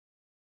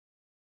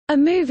A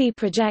movie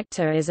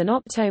projector is an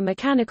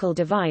opto-mechanical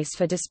device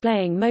for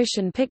displaying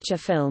motion picture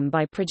film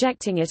by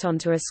projecting it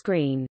onto a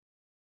screen.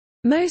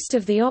 Most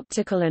of the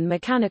optical and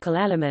mechanical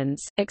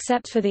elements,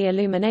 except for the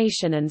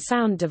illumination and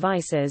sound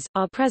devices,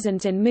 are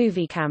present in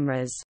movie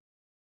cameras.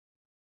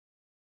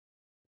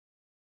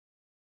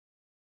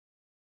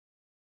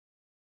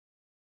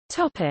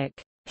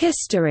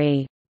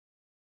 History.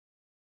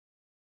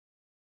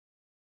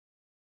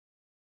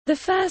 The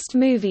first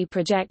movie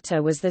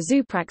projector was the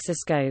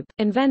zoopraxiscope,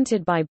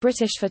 invented by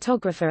British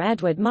photographer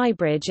Edward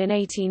Muybridge in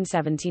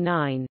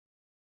 1879.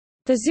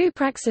 The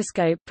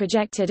zoopraxiscope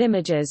projected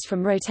images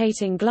from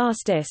rotating glass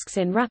discs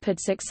in rapid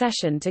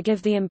succession to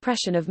give the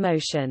impression of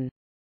motion.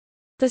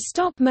 The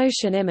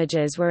stop-motion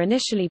images were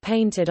initially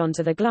painted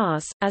onto the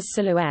glass, as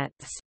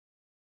silhouettes.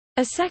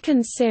 A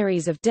second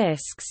series of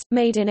discs,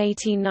 made in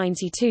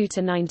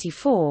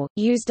 1892–94,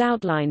 used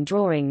outline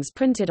drawings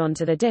printed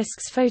onto the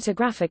discs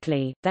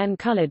photographically, then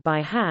colored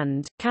by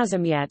hand.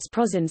 Kazimierz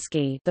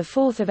Prozinski, the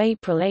 4th of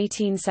April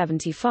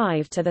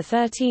 1875 to the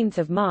 13th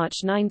of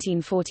March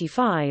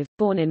 1945,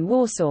 born in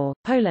Warsaw,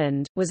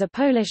 Poland, was a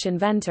Polish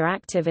inventor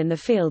active in the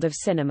field of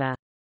cinema.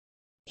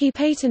 He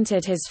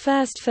patented his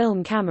first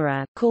film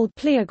camera, called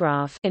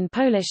pleograph in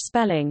Polish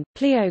spelling,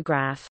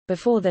 pleograph,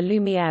 before the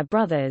Lumière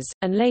brothers,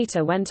 and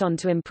later went on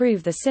to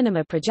improve the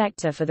cinema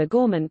projector for the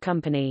Gaumont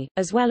Company,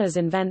 as well as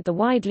invent the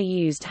widely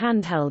used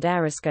handheld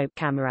aeroscope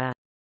camera.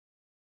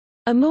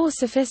 A more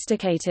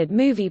sophisticated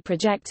movie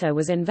projector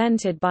was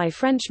invented by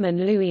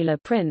Frenchman Louis Le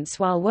Prince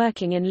while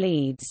working in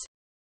Leeds.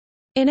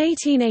 In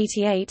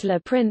 1888 Le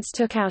Prince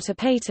took out a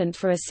patent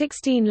for a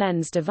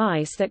 16-lens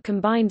device that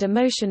combined a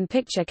motion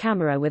picture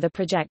camera with a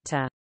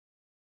projector.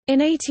 In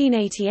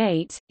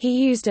 1888,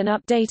 he used an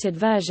updated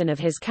version of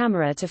his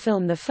camera to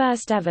film the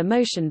first ever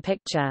motion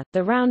picture, the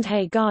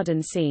Roundhay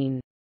Garden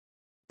scene.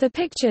 The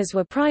pictures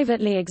were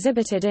privately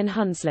exhibited in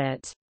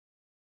Hunslet.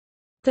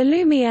 The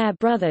Lumière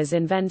brothers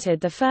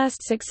invented the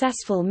first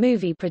successful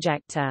movie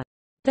projector.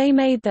 They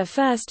made their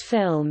first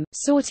film,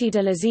 Sortie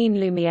de la Zine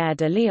Lumière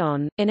de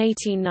Lyon, in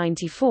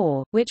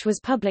 1894, which was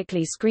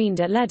publicly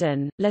screened at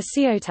Leiden, La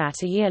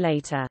Ciotat a year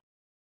later.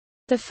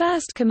 The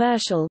first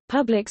commercial,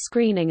 public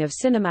screening of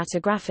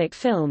cinematographic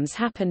films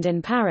happened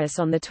in Paris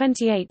on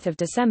 28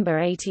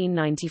 December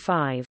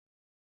 1895.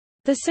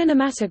 The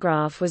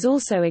cinematograph was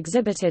also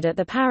exhibited at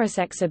the Paris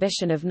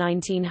exhibition of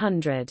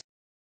 1900.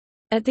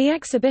 At the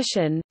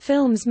exhibition,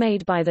 films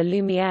made by the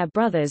Lumière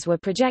brothers were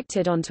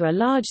projected onto a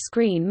large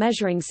screen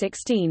measuring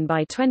 16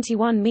 by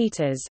 21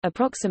 meters,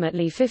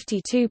 approximately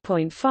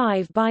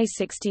 52.5 by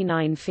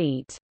 69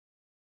 feet.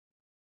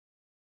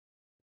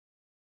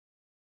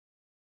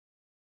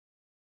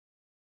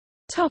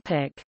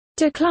 Topic: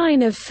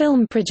 Decline of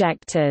film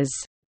projectors.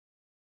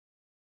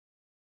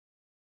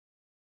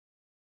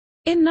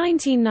 In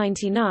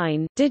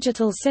 1999,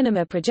 digital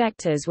cinema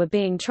projectors were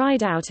being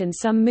tried out in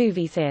some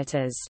movie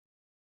theaters.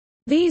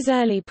 These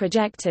early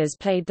projectors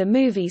played the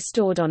movie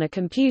stored on a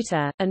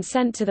computer, and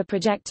sent to the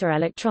projector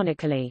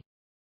electronically.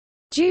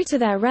 Due to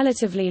their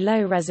relatively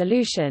low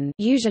resolution,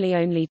 usually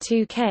only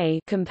 2K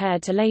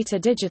compared to later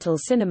digital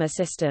cinema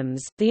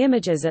systems, the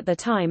images at the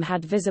time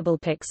had visible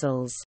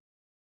pixels.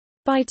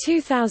 By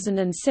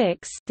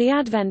 2006, the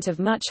advent of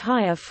much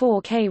higher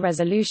 4K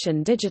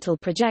resolution digital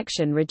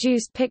projection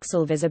reduced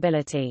pixel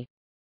visibility.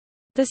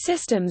 The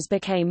systems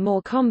became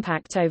more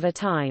compact over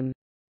time.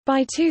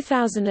 By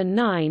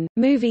 2009,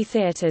 movie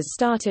theaters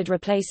started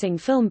replacing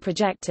film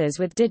projectors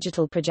with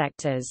digital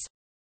projectors.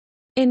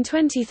 In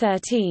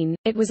 2013,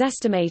 it was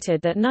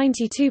estimated that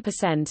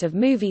 92% of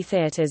movie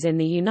theaters in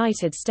the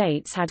United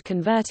States had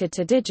converted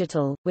to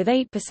digital, with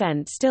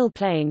 8% still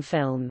playing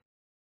film.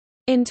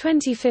 In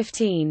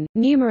 2015,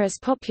 numerous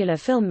popular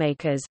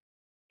filmmakers,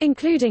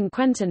 including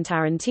Quentin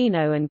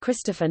Tarantino and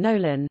Christopher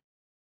Nolan,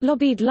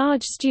 lobbied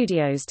large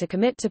studios to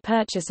commit to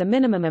purchase a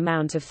minimum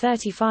amount of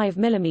 35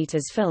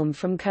 mm film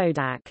from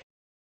Kodak.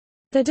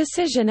 The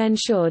decision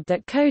ensured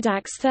that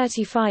Kodak's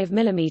 35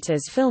 mm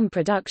film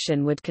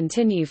production would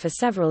continue for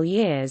several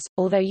years.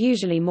 Although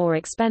usually more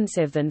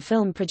expensive than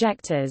film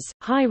projectors,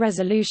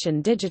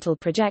 high-resolution digital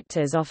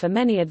projectors offer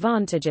many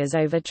advantages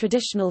over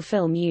traditional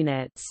film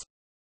units.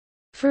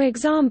 For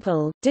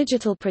example,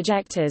 digital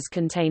projectors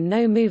contain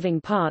no moving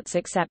parts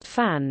except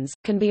fans,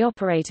 can be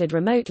operated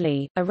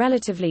remotely, are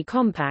relatively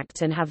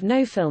compact and have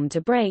no film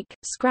to break,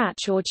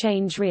 scratch or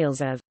change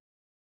reels of.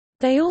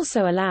 They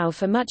also allow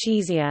for much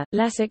easier,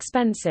 less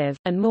expensive,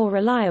 and more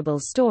reliable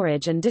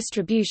storage and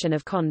distribution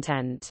of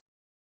content.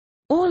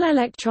 All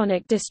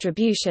electronic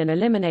distribution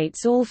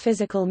eliminates all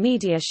physical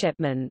media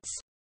shipments.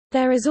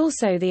 There is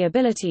also the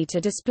ability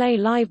to display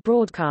live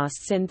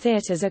broadcasts in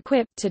theaters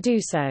equipped to do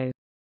so.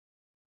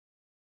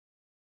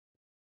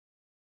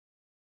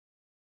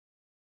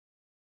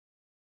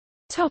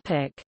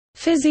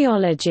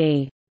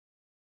 Physiology.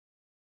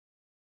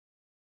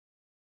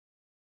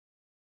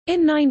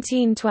 In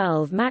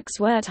 1912 Max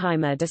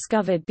Wertheimer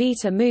discovered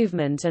beta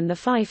movement and the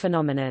phi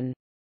phenomenon.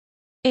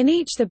 In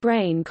each the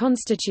brain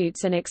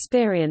constitutes an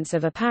experience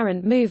of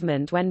apparent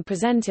movement when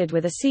presented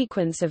with a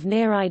sequence of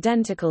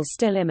near-identical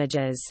still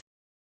images.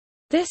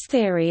 This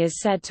theory is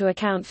said to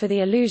account for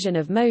the illusion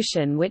of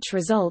motion which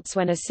results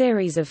when a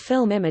series of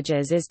film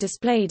images is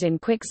displayed in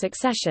quick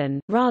succession,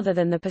 rather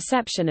than the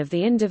perception of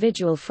the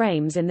individual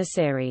frames in the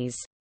series.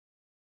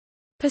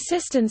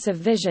 Persistence of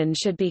vision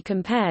should be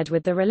compared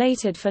with the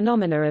related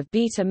phenomena of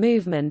beta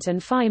movement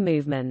and phi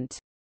movement.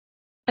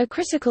 A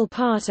critical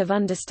part of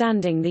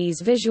understanding these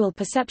visual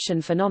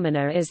perception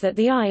phenomena is that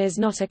the eye is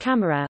not a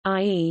camera,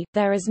 i.e.,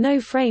 there is no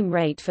frame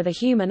rate for the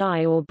human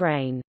eye or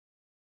brain.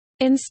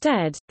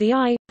 Instead, the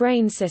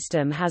eye-brain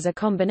system has a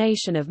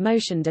combination of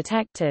motion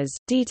detectors,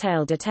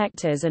 detail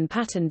detectors and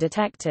pattern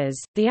detectors,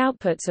 the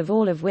outputs of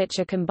all of which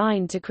are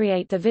combined to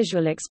create the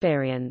visual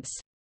experience.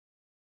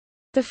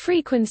 The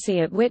frequency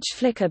at which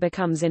flicker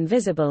becomes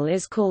invisible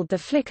is called the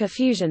flicker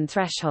fusion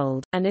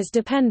threshold, and is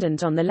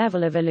dependent on the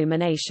level of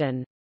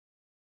illumination.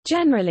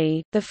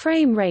 Generally, the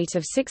frame rate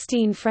of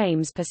 16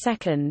 frames per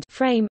second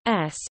frame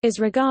s is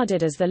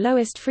regarded as the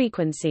lowest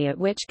frequency at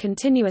which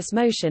continuous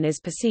motion is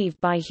perceived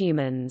by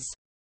humans.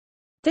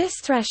 This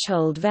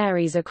threshold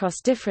varies across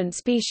different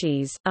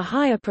species. A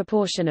higher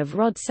proportion of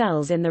rod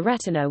cells in the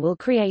retina will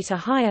create a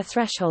higher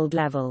threshold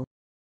level.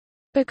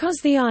 Because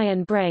the eye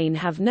and brain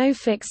have no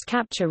fixed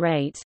capture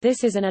rate,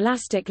 this is an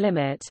elastic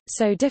limit,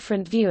 so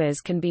different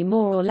viewers can be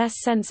more or less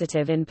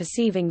sensitive in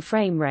perceiving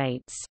frame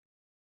rates.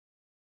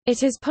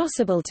 It is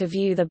possible to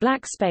view the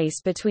black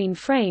space between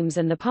frames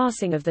and the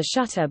passing of the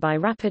shutter by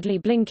rapidly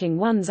blinking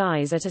one's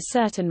eyes at a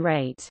certain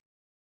rate.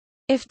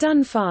 If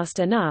done fast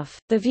enough,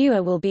 the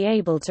viewer will be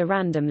able to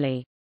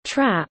randomly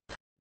trap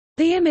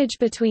the image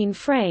between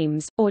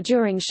frames, or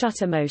during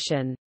shutter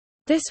motion.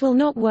 This will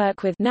not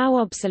work with now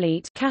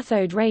obsolete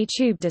cathode ray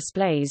tube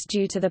displays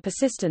due to the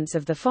persistence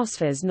of the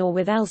phosphors, nor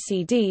with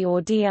LCD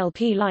or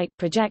DLP light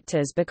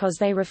projectors because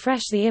they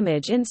refresh the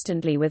image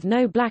instantly with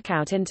no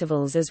blackout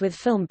intervals as with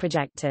film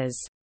projectors.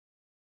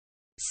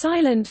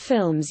 Silent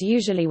films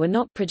usually were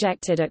not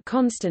projected at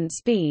constant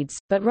speeds,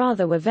 but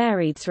rather were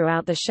varied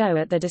throughout the show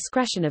at the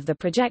discretion of the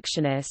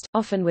projectionist,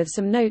 often with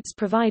some notes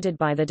provided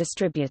by the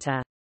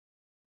distributor.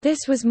 This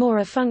was more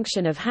a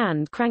function of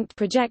hand-cranked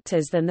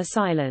projectors than the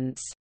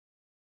silence.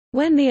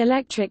 When the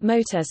electric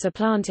motor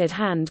supplanted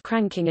hand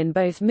cranking in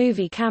both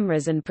movie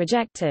cameras and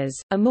projectors,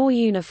 a more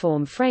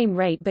uniform frame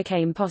rate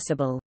became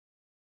possible.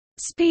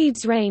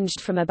 Speeds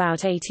ranged from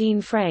about 18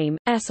 frames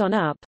on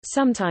up,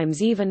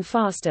 sometimes even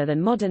faster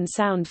than modern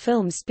sound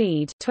film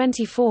speed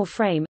 24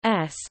 frames.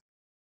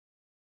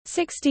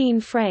 16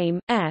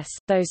 frames,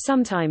 though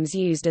sometimes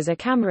used as a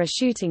camera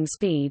shooting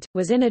speed,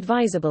 was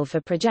inadvisable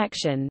for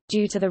projection,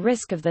 due to the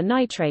risk of the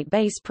nitrate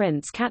base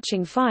prints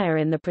catching fire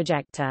in the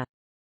projector.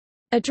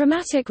 A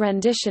dramatic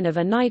rendition of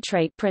a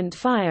nitrate print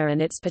fire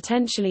and its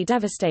potentially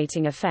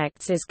devastating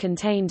effects is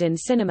contained in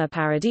Cinema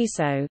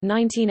Paradiso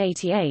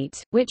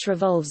 1988, which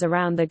revolves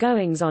around the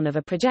goings-on of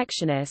a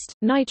projectionist.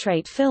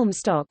 Nitrate film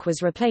stock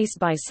was replaced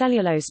by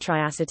cellulose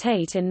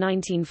triacetate in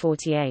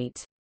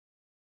 1948.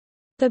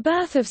 The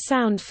birth of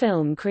sound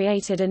film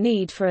created a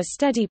need for a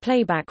steady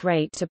playback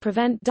rate to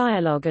prevent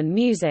dialogue and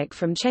music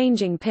from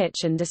changing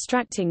pitch and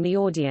distracting the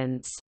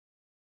audience.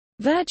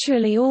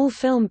 Virtually all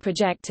film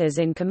projectors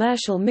in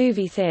commercial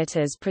movie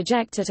theaters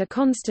project at a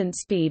constant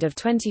speed of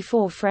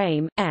 24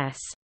 frames.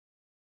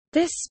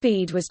 This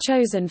speed was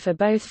chosen for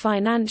both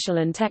financial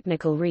and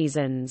technical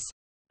reasons.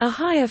 A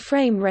higher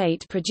frame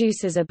rate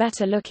produces a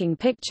better-looking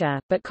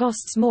picture, but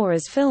costs more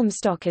as film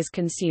stock is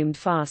consumed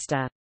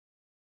faster.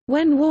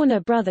 When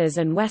Warner Brothers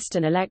and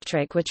Western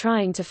Electric were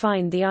trying to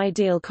find the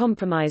ideal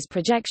compromise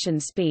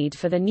projection speed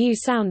for the new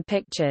sound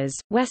pictures,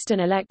 Western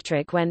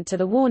Electric went to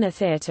the Warner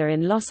Theater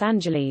in Los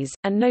Angeles,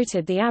 and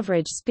noted the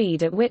average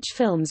speed at which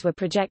films were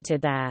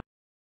projected there.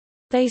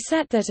 They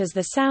set that as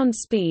the sound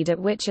speed at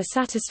which a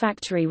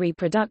satisfactory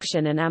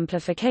reproduction and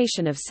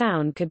amplification of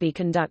sound could be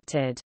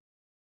conducted.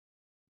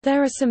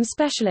 There are some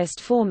specialist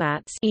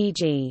formats,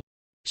 e.g.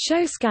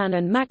 ShowScan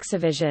and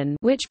Maxivision,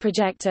 which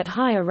project at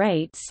higher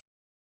rates.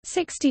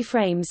 60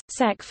 frames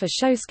sec for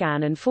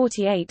ShowScan and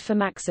 48 for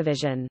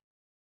Maxivision.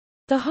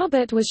 The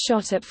Hobbit was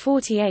shot at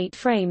 48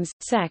 frames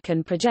sec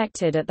and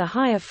projected at the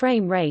higher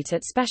frame rate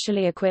at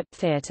specially equipped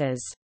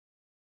theaters.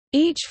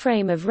 Each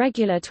frame of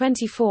regular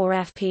 24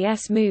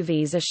 fps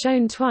movies are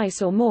shown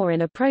twice or more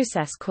in a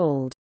process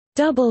called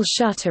double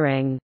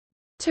shuttering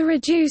to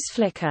reduce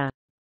flicker.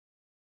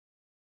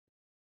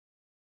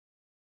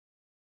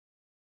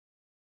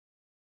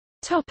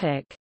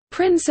 Topic: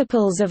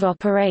 Principles of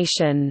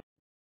operation.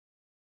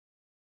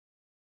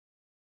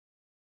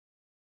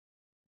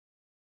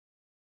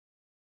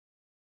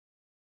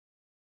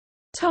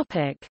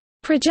 Topic: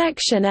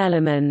 Projection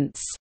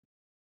elements.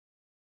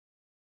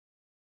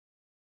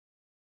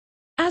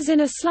 As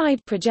in a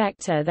slide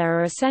projector, there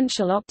are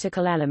essential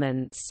optical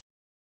elements.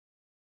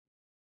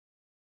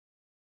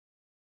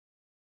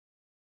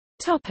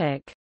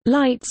 Topic: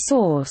 Light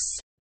source.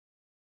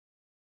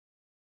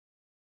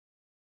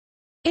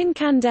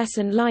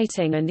 Incandescent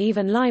lighting and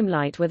even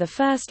limelight were the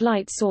first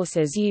light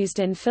sources used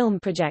in film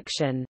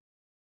projection.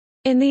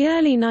 In the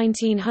early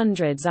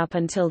 1900s up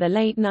until the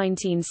late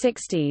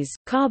 1960s,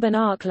 carbon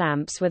arc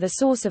lamps were the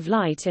source of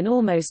light in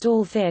almost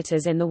all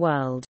theaters in the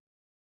world.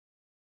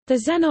 The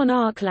xenon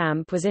arc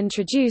lamp was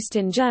introduced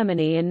in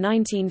Germany in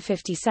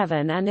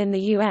 1957 and in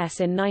the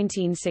US in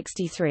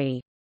 1963.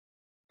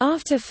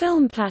 After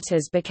film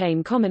platters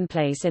became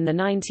commonplace in the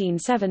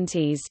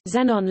 1970s,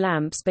 xenon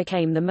lamps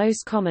became the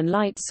most common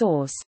light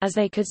source, as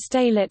they could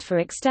stay lit for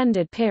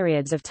extended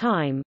periods of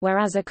time,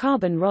 whereas a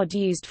carbon rod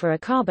used for a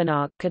carbon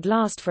arc could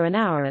last for an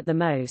hour at the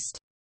most.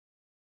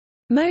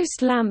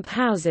 Most lamp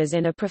houses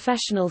in a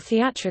professional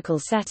theatrical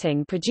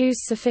setting produce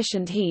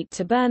sufficient heat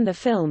to burn the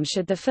film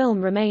should the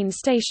film remain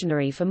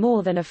stationary for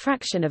more than a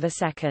fraction of a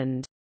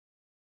second.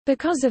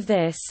 Because of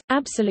this,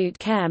 absolute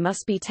care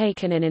must be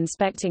taken in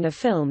inspecting a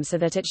film so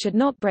that it should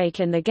not break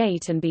in the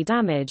gate and be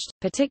damaged,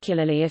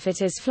 particularly if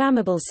it is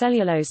flammable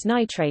cellulose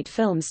nitrate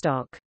film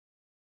stock.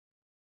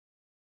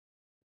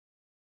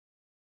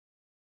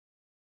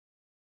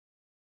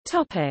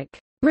 Topic: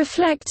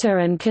 Reflector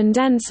and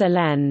condenser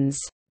lens.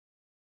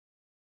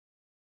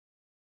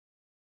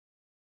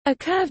 A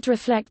curved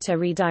reflector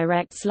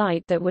redirects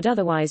light that would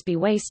otherwise be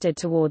wasted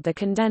toward the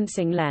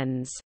condensing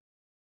lens.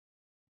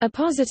 A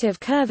positive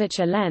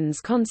curvature lens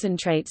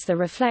concentrates the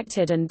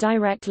reflected and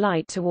direct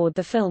light toward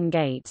the film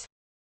gate.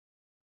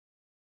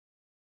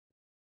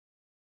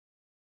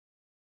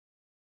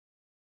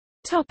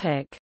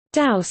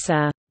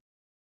 Douser.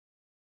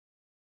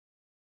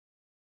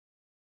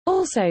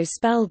 Also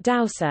spelled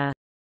Douser.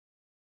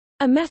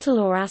 A metal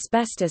or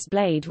asbestos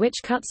blade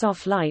which cuts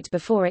off light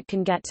before it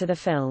can get to the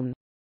film.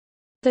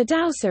 The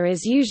Douser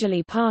is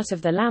usually part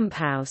of the lamp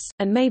house,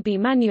 and may be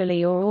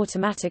manually or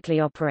automatically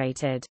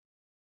operated.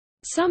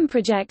 Some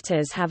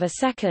projectors have a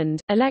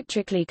second,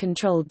 electrically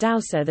controlled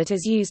Douser that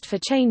is used for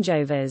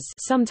changeovers,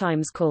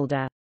 sometimes called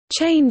a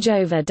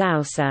changeover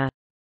Douser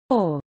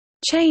or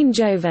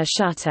changeover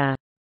shutter.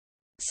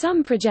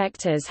 Some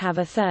projectors have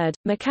a third,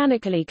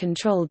 mechanically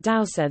controlled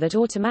Douser that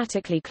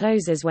automatically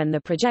closes when the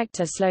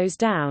projector slows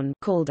down,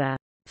 called a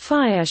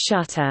fire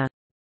shutter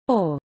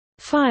or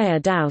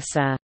fire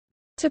Douser,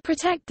 to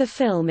protect the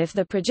film if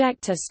the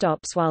projector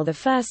stops while the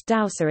first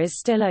Douser is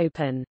still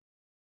open.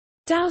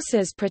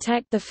 Dousers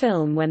protect the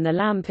film when the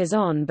lamp is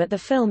on but the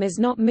film is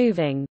not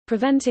moving,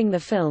 preventing the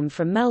film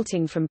from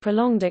melting from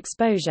prolonged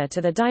exposure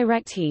to the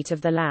direct heat of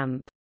the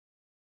lamp.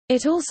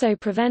 It also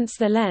prevents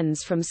the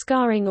lens from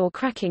scarring or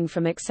cracking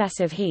from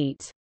excessive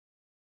heat.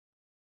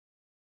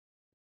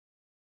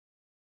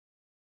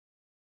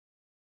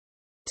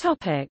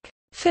 Topic: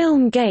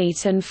 Film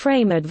gate and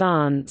frame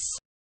advance.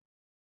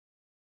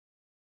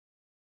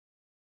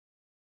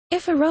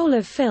 If a roll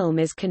of film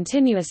is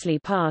continuously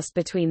passed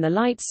between the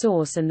light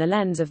source and the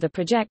lens of the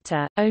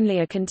projector, only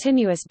a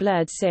continuous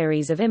blurred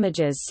series of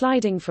images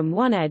sliding from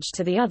one edge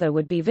to the other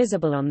would be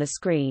visible on the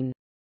screen.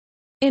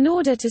 In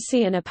order to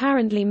see an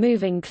apparently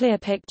moving clear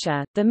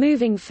picture, the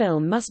moving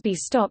film must be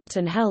stopped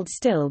and held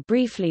still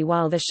briefly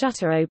while the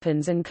shutter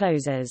opens and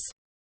closes.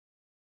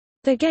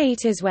 The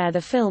gate is where the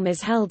film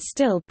is held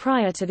still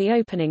prior to the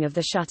opening of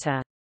the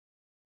shutter.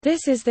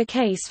 This is the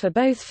case for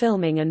both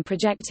filming and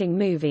projecting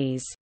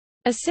movies.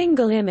 A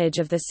single image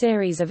of the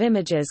series of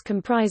images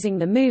comprising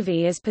the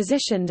movie is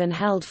positioned and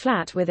held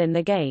flat within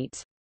the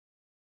gate.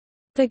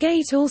 The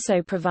gate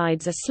also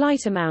provides a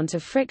slight amount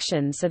of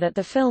friction so that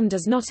the film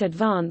does not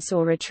advance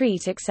or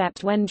retreat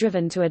except when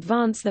driven to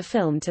advance the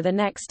film to the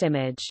next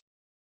image.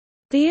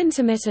 The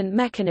intermittent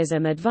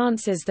mechanism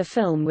advances the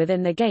film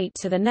within the gate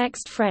to the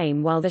next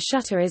frame while the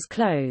shutter is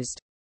closed.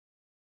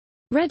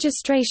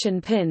 Registration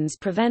pins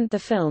prevent the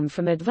film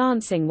from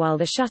advancing while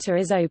the shutter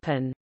is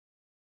open.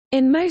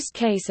 In most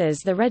cases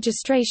the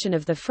registration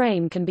of the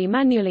frame can be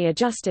manually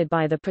adjusted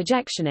by the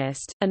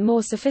projectionist, and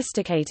more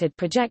sophisticated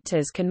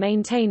projectors can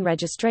maintain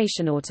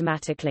registration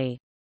automatically.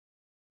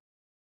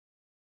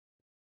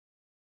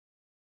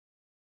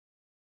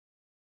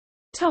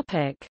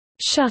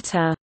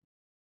 Shutter.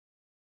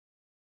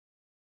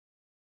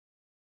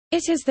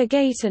 It is the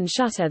gate and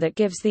shutter that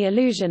gives the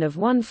illusion of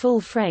one full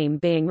frame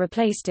being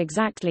replaced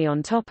exactly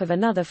on top of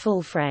another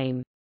full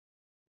frame.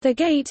 The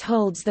gate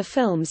holds the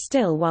film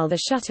still while the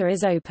shutter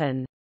is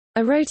open.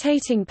 A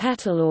rotating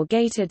petal or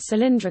gated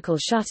cylindrical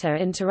shutter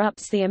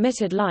interrupts the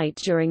emitted light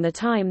during the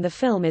time the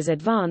film is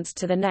advanced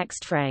to the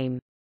next frame.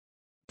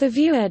 The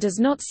viewer does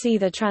not see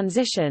the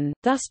transition,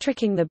 thus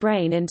tricking the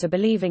brain into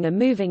believing a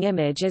moving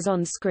image is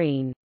on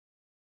screen.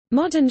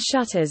 Modern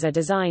shutters are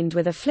designed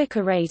with a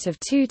flicker rate of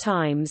 2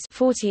 times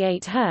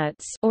 48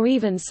 Hz or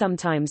even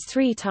sometimes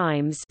 3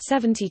 times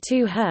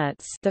 72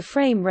 Hz the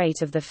frame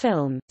rate of the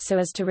film, so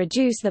as to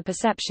reduce the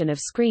perception of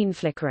screen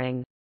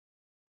flickering.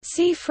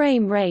 See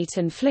frame rate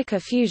and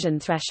flicker fusion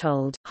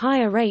threshold.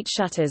 Higher rate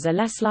shutters are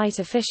less light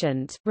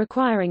efficient,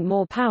 requiring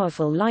more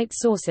powerful light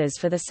sources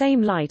for the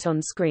same light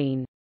on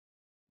screen.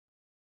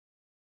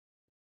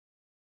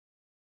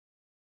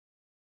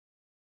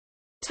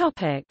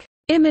 Topic: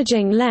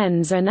 Imaging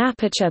lens and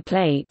aperture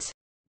plate.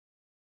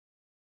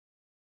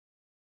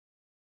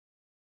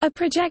 A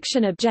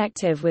projection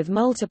objective with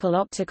multiple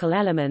optical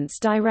elements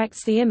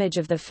directs the image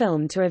of the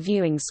film to a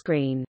viewing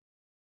screen.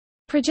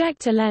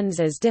 Projector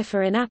lenses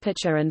differ in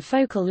aperture and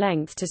focal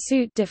length to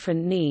suit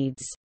different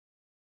needs.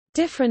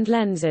 Different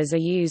lenses are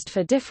used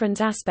for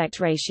different aspect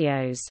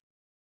ratios.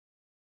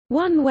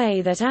 One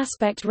way that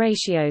aspect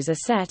ratios are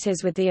set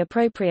is with the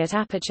appropriate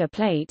aperture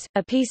plate,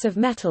 a piece of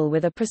metal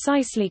with a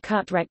precisely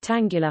cut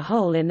rectangular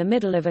hole in the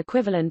middle of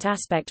equivalent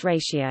aspect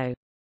ratio.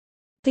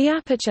 The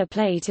aperture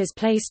plate is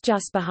placed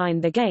just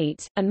behind the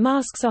gate, and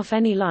masks off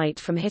any light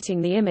from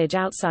hitting the image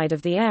outside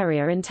of the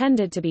area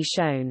intended to be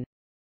shown.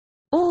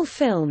 All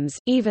films,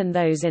 even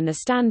those in the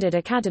standard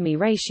Academy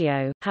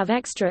ratio, have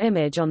extra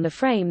image on the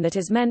frame that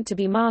is meant to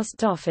be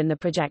masked off in the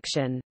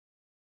projection.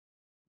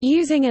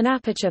 Using an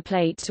aperture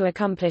plate to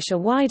accomplish a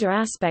wider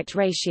aspect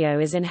ratio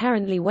is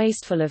inherently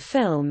wasteful of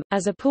film,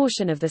 as a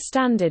portion of the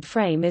standard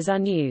frame is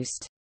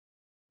unused.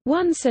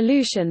 One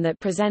solution that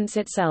presents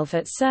itself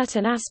at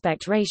certain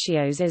aspect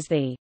ratios is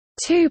the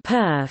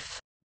 2-perf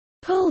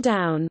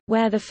pull-down,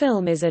 where the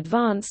film is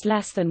advanced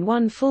less than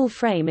one full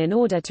frame in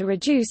order to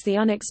reduce the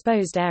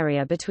unexposed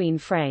area between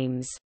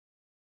frames.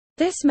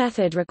 This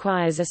method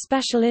requires a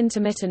special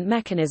intermittent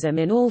mechanism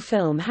in all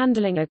film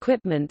handling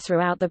equipment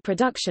throughout the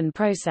production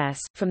process,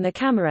 from the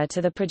camera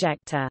to the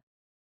projector.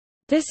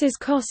 This is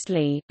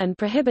costly, and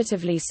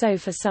prohibitively so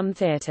for some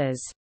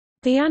theaters.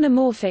 The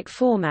anamorphic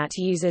format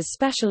uses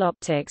special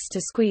optics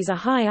to squeeze a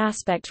high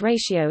aspect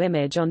ratio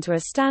image onto a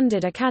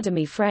standard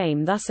Academy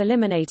frame, thus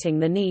eliminating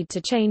the need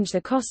to change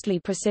the costly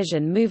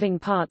precision moving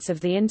parts of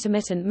the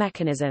intermittent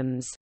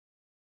mechanisms.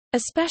 A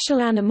special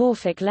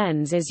anamorphic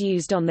lens is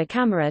used on the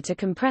camera to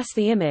compress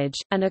the image,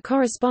 and a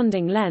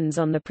corresponding lens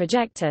on the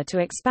projector to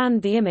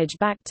expand the image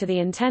back to the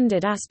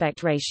intended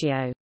aspect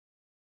ratio.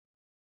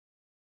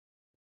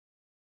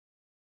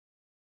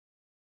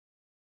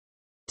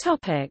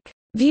 Topic: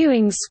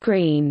 Viewing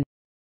screen.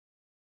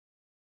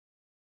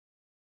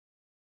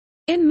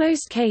 In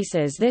most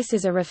cases this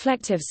is a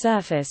reflective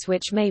surface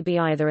which may be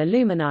either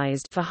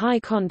illuminized for high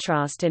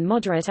contrast in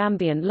moderate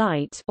ambient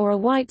light, or a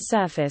white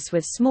surface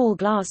with small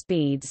glass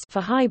beads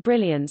for high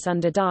brilliance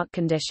under dark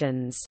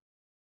conditions.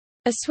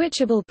 A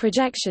switchable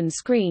projection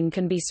screen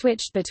can be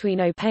switched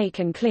between opaque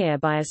and clear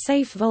by a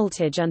safe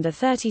voltage under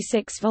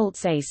 36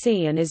 volts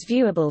AC and is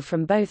viewable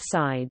from both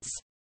sides.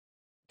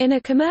 In a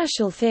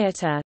commercial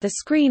theater, the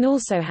screen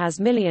also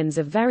has millions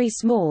of very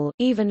small,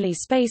 evenly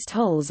spaced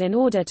holes in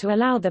order to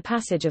allow the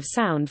passage of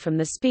sound from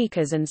the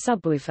speakers and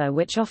subwoofer,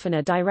 which often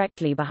are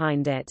directly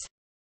behind it.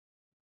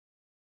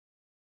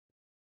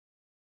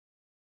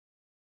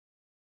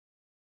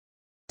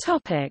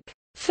 Topic: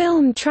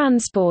 Film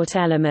transport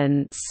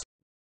elements.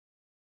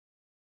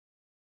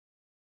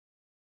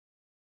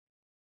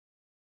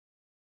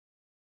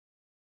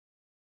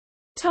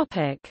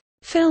 Topic: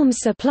 Film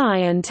supply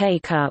and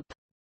take-up.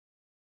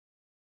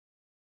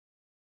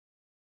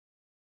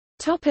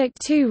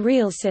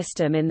 Two-reel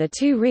system. In the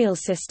two-reel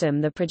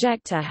system, the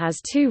projector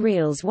has two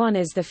reels. One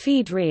is the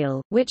feed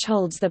reel, which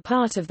holds the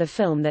part of the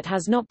film that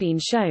has not been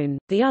shown,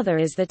 the other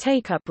is the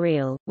take-up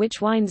reel,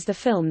 which winds the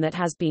film that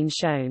has been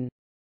shown.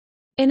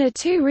 In a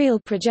two-reel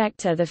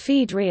projector, the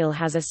feed reel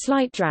has a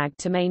slight drag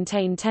to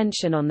maintain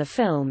tension on the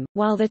film,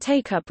 while the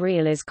take-up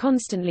reel is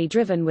constantly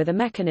driven with a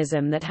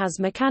mechanism that has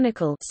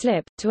mechanical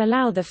slip, to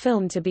allow the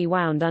film to be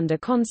wound under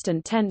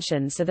constant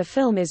tension so the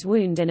film is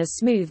wound in a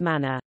smooth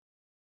manner.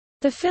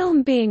 The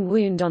film being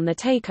wound on the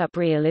take-up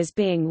reel is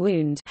being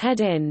wound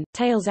head in,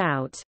 tails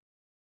out.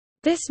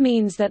 This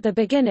means that the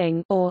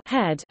beginning or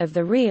head of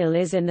the reel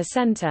is in the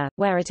center,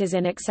 where it is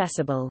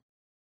inaccessible.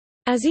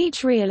 As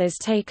each reel is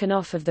taken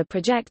off of the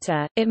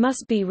projector, it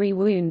must be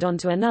re-wound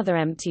onto another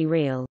empty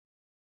reel.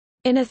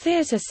 In a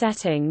theater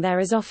setting, there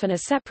is often a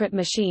separate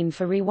machine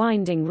for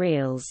rewinding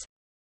reels.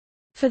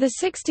 For the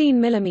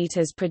 16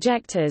 mm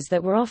projectors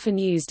that were often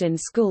used in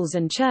schools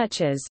and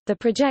churches, the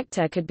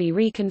projector could be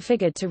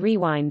reconfigured to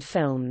rewind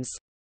films.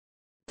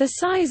 The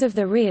size of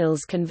the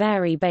reels can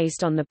vary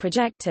based on the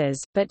projectors,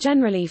 but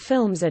generally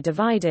films are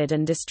divided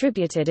and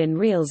distributed in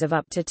reels of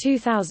up to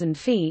 2,000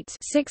 feet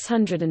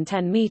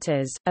 (610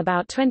 meters),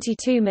 about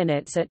 22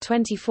 minutes at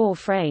 24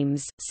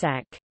 frames,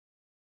 sec.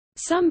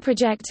 Some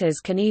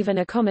projectors can even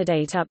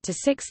accommodate up to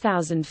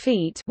 6,000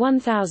 feet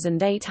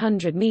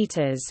 (1,800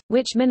 meters),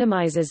 which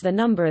minimizes the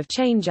number of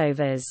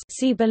changeovers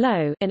see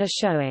below in a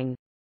showing.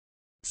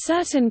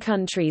 Certain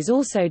countries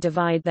also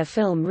divide their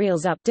film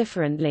reels up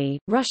differently.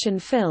 Russian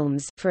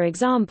films, for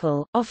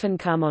example, often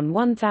come on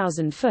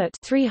 1,000-foot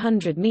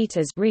 (300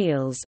 meters)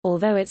 reels,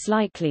 although it's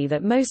likely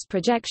that most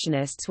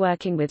projectionists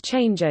working with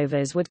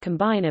changeovers would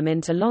combine them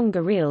into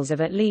longer reels of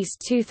at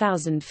least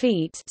 2,000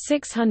 feet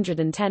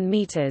 (610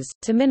 meters)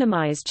 to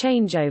minimize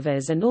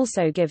changeovers and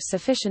also give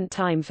sufficient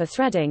time for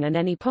threading and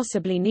any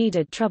possibly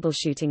needed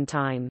troubleshooting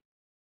time.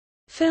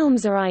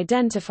 Films are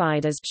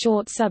identified as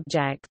short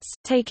subjects,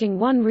 taking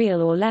one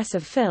reel or less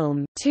of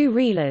film,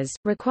 two-reelers,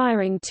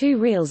 requiring two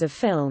reels of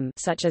film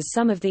such as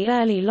some of the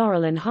early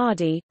Laurel and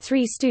Hardy,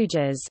 Three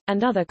Stooges,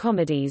 and other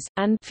comedies,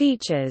 and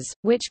features,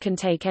 which can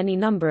take any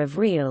number of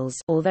reels,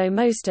 although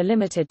most are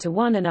limited to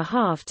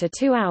 1.5 to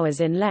 2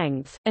 hours in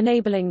length,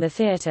 enabling the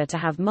theater to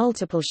have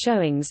multiple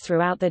showings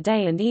throughout the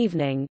day and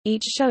evening,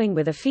 each showing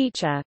with a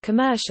feature,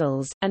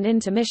 commercials, and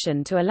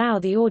intermission to allow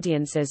the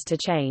audiences to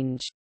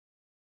change.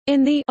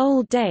 In the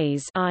old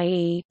days,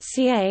 i.e.,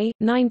 ca.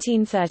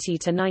 1930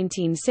 to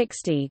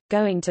 1960,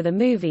 going to the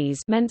movies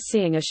meant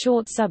seeing a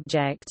short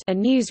subject, a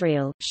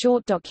newsreel,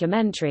 short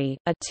documentary,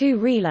 a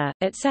two-reeler,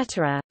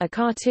 etc., a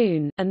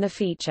cartoon, and the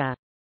feature.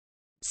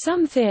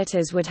 Some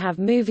theaters would have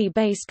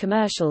movie-based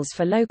commercials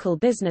for local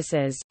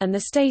businesses, and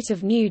the state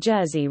of New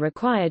Jersey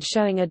required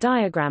showing a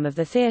diagram of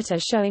the theater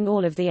showing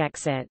all of the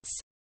exits.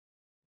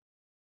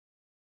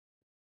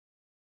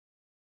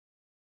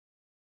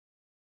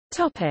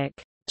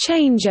 Topic: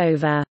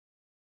 Changeover.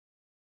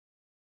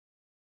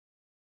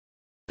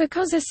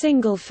 Because a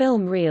single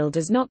film reel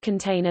does not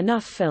contain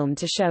enough film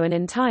to show an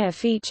entire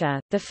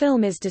feature, the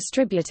film is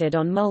distributed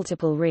on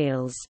multiple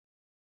reels.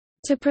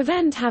 To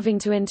prevent having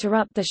to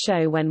interrupt the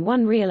show when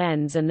one reel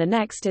ends and the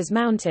next is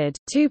mounted,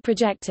 two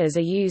projectors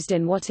are used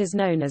in what is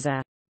known as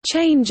a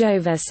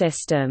changeover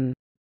system,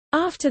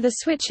 after the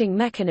switching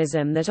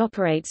mechanism that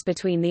operates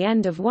between the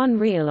end of one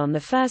reel on the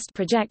first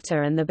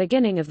projector and the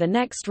beginning of the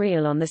next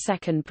reel on the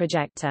second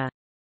projector.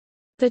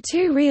 The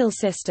two-reel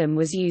system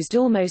was used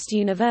almost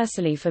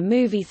universally for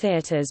movie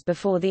theaters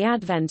before the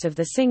advent of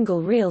the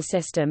single-reel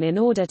system in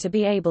order to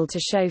be able to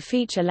show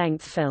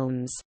feature-length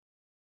films.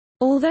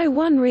 Although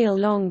one-reel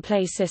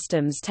long-play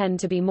systems tend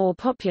to be more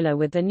popular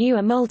with the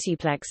newer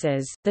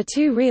multiplexes, the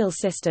two-reel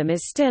system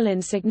is still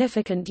in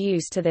significant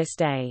use to this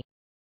day.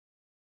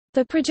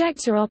 The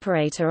projector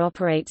operator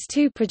operates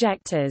two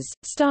projectors,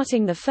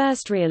 starting the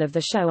first reel of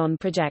the show on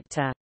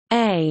projector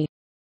A.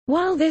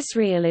 While this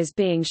reel is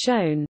being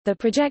shown, the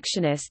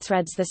projectionist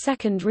threads the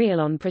second reel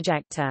on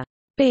projector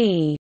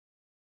B.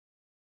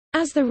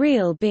 As the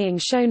reel being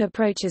shown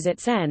approaches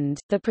its end,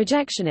 the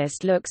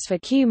projectionist looks for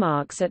cue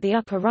marks at the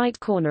upper right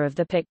corner of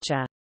the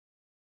picture.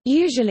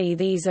 Usually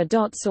these are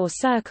dots or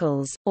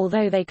circles,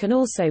 although they can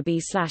also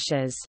be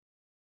slashes.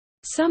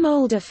 Some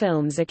older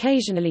films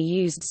occasionally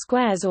used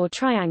squares or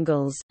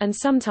triangles, and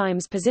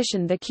sometimes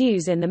positioned the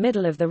cues in the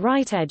middle of the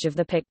right edge of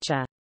the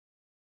picture.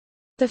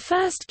 The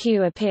first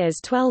cue appears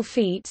 12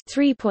 feet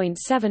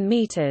 (3.7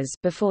 meters)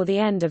 before the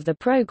end of the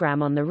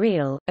program on the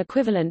reel,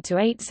 equivalent to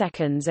 8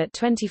 seconds at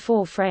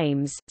 24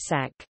 frames,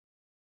 sec.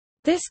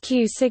 This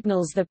cue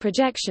signals the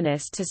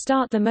projectionist to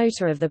start the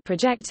motor of the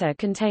projector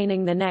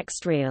containing the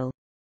next reel.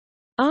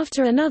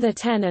 After another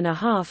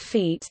 10.5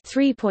 feet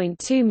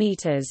 (3.2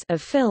 meters)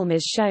 of film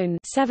is shown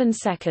 7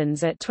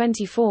 seconds at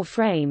 24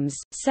 frames,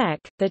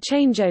 sec, the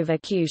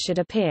changeover cue should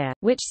appear,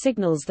 which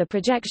signals the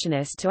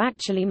projectionist to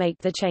actually make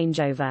the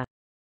changeover.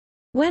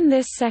 When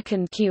this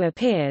second cue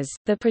appears,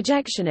 the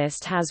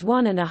projectionist has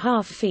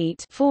 1.5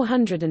 feet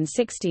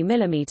 (460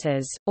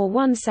 millimeters), or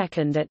 1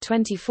 second at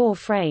 24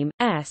 frames,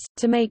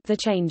 to make the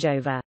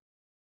changeover.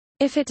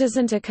 If it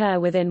doesn't occur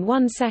within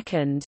 1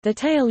 second, the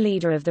tail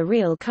leader of the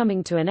reel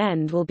coming to an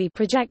end will be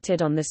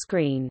projected on the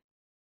screen.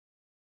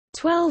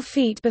 12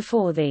 feet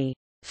before the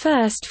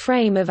first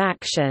frame of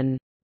action,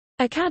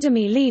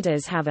 Academy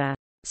leaders have a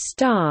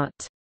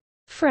start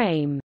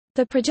frame.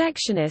 The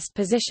projectionist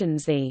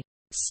positions the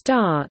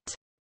start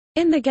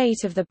in the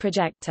gate of the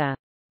projector.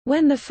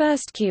 When the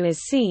first cue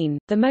is seen,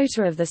 the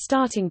motor of the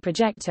starting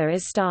projector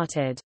is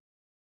started.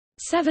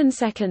 7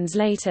 seconds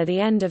later, the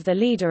end of the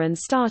leader and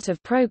start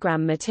of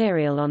program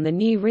material on the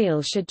new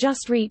reel should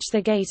just reach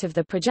the gate of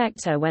the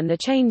projector when the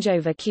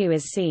changeover cue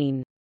is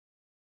seen.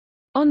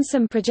 On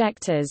some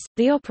projectors,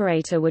 the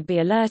operator would be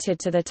alerted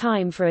to the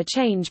time for a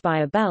change by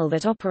a bell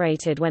that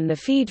operated when the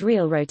feed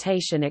reel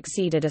rotation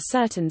exceeded a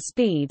certain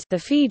speed. The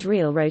feed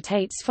reel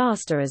rotates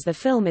faster as the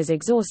film is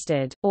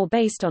exhausted, or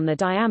based on the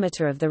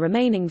diameter of the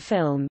remaining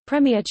film.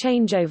 Premier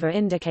changeover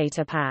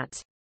indicator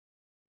PAT.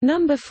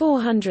 Number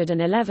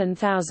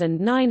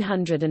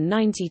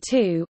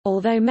 411992,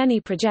 although many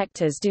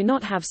projectors do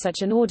not have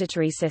such an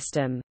auditory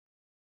system.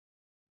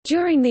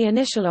 During the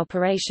initial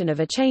operation of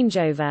a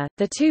changeover,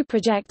 the two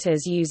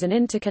projectors use an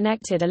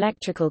interconnected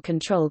electrical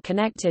control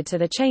connected to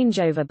the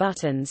changeover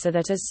button so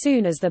that as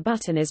soon as the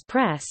button is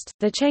pressed,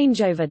 the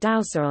changeover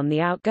Douser on the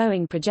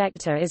outgoing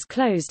projector is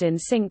closed in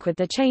sync with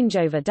the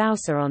changeover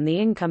Douser on the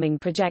incoming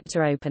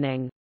projector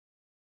opening.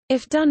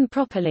 If done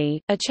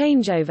properly, a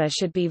changeover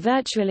should be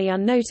virtually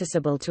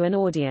unnoticeable to an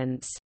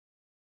audience.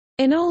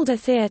 In older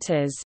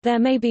theaters, there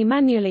may be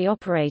manually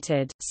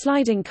operated,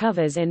 sliding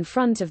covers in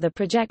front of the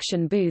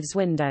projection booth's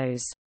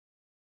windows.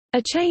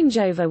 A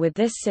changeover with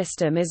this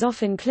system is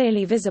often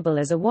clearly visible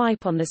as a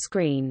wipe on the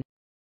screen.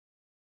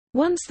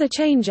 Once the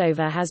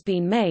changeover has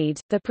been made,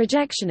 the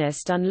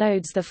projectionist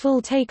unloads the full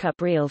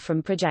takeup reel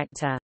from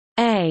projector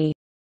A,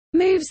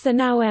 moves the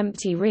now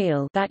empty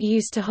reel that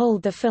used to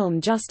hold the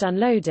film just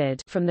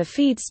unloaded from the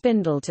feed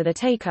spindle to the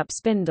takeup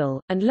spindle,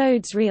 and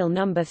loads reel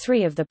number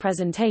 3 of the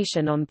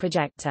presentation on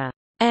projector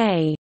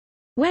A.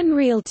 When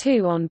reel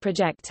 2 on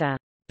projector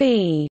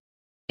B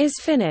is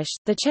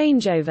finished, the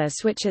changeover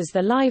switches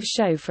the live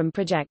show from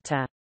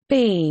projector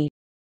B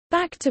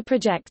back to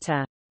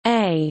projector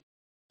A,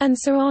 and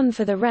so on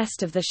for the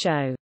rest of the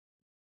show.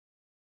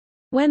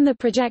 When the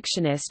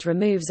projectionist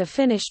removes a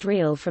finished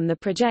reel from the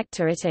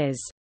projector, it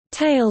is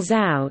tails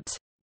out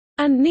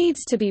and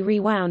needs to be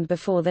rewound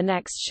before the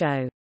next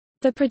show.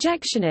 The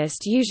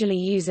projectionist usually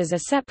uses a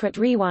separate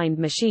rewind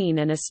machine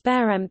and a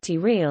spare empty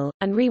reel,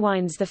 and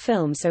rewinds the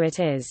film so it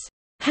is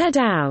head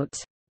out,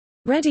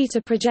 ready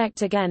to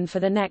project again for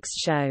the next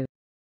show.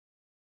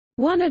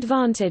 One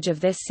advantage of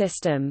this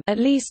system, at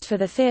least for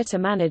the theater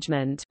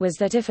management, was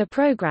that if a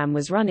program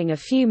was running a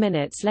few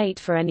minutes late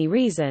for any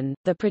reason,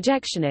 the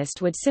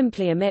projectionist would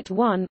simply omit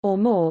one or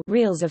more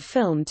reels of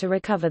film to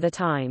recover the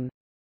time.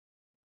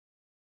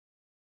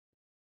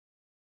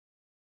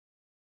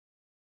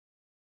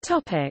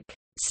 Topic: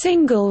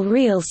 Single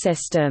reel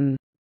system.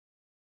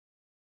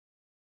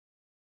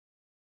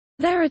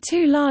 There are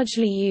two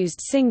largely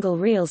used single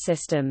reel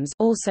systems,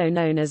 also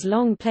known as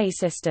long play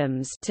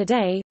systems,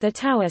 today: the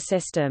tower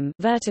system,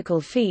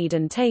 vertical feed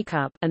and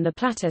takeup, and the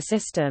platter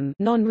system,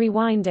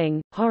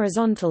 non-rewinding,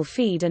 horizontal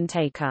feed and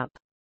takeup.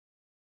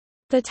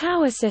 The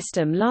tower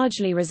system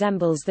largely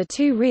resembles the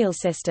two-reel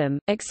system,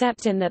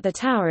 except in that the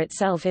tower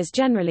itself is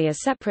generally a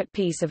separate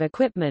piece of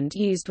equipment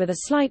used with a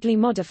slightly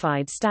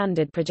modified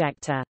standard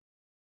projector.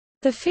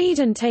 The feed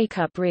and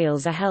take-up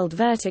reels are held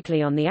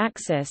vertically on the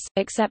axis,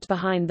 except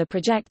behind the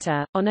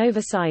projector, on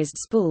oversized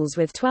spools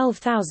with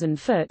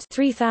 12,000-foot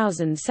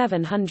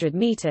 (3,700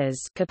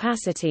 meters)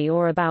 capacity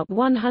or about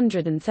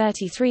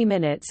 133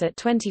 minutes at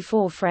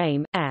 24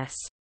 frame s.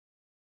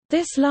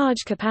 This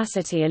large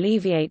capacity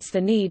alleviates the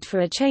need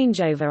for a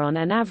changeover on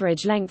an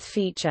average length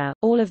feature.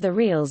 All of the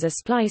reels are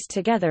spliced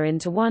together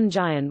into one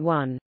giant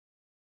one.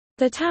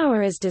 The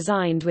tower is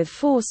designed with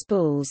 4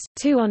 spools,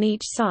 2 on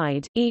each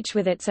side, each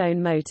with its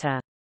own motor.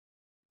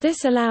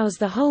 This allows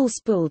the whole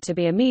spool to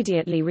be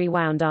immediately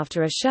rewound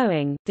after a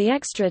showing. The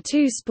extra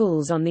 2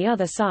 spools on the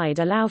other side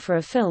allow for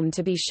a film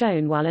to be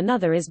shown while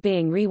another is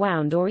being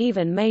rewound or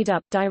even made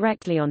up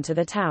directly onto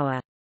the tower.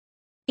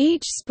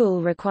 Each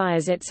spool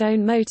requires its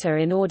own motor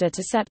in order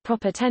to set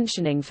proper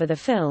tensioning for the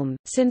film,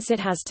 since it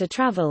has to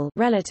travel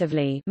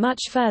relatively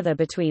much further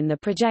between the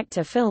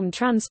projector film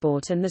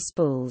transport and the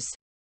spools.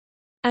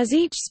 As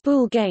each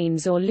spool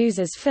gains or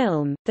loses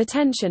film, the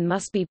tension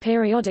must be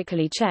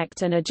periodically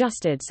checked and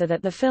adjusted so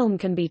that the film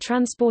can be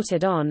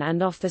transported on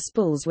and off the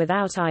spools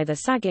without either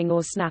sagging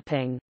or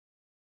snapping.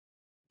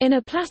 In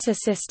a platter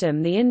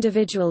system, the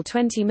individual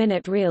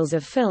 20-minute reels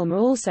of film are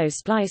also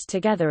spliced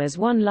together as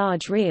one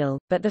large reel,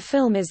 but the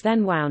film is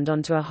then wound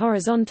onto a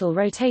horizontal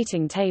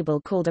rotating table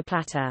called a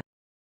platter.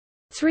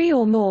 3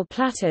 or more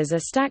platters are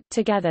stacked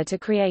together to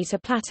create a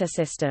platter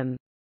system.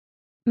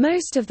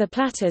 Most of the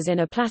platters in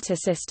a platter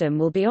system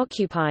will be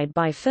occupied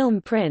by film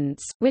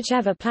prints.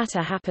 Whichever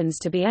platter happens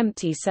to be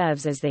empty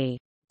serves as the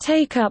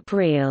take-up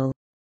reel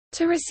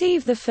to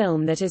receive the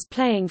film that is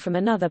playing from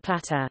another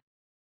platter.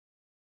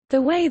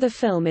 The way the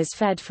film is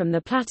fed from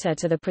the platter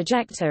to the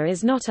projector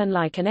is not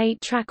unlike an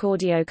 8-track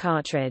audio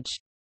cartridge.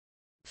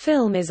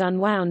 Film is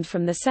unwound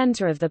from the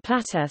center of the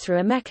platter through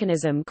a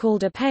mechanism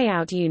called a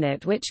payout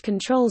unit, which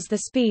controls the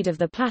speed of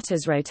the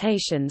platter's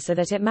rotation so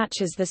that it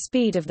matches the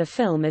speed of the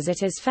film as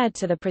it is fed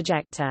to the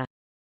projector.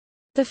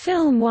 The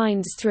film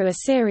winds through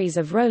a series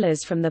of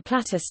rollers from the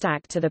platter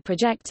stack to the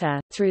projector,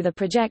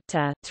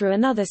 through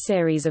another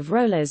series of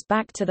rollers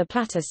back to the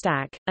platter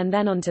stack, and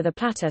then onto the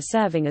platter,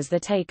 serving as the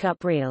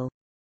take-up reel.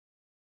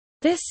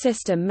 This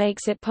system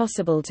makes it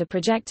possible to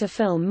project a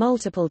film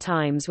multiple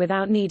times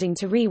without needing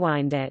to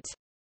rewind it.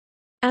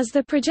 As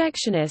the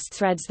projectionist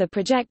threads the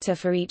projector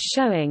for each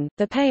showing,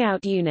 the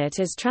payout unit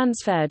is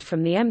transferred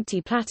from the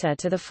empty platter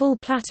to the full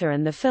platter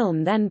and the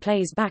film then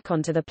plays back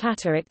onto the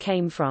platter it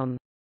came from.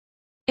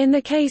 In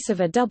the case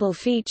of a double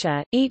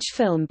feature, each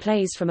film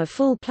plays from a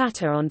full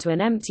platter onto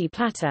an empty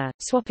platter,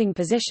 swapping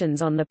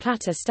positions on the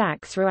platter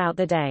stack throughout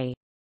the day.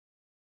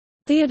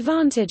 The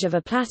advantage of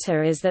a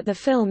platter is that the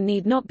film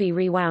need not be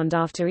rewound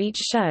after each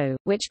show,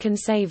 which can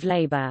save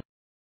labor.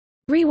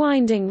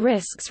 Rewinding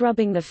risks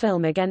rubbing the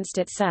film against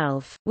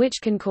itself, which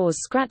can cause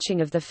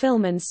scratching of the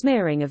film and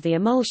smearing of the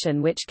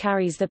emulsion which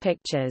carries the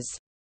pictures.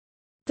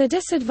 The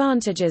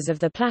disadvantages of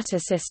the platter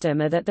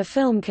system are that the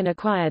film can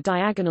acquire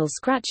diagonal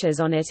scratches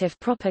on it if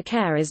proper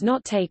care is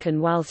not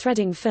taken while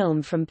threading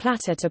film from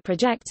platter to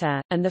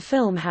projector, and the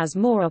film has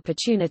more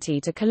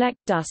opportunity to collect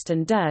dust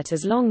and dirt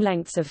as long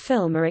lengths of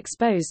film are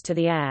exposed to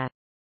the air.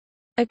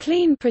 A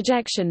clean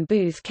projection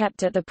booth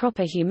kept at the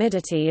proper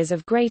humidity is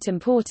of great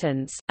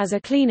importance, as are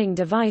cleaning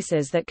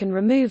devices that can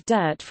remove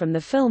dirt from the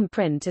film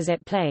print as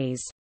it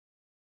plays.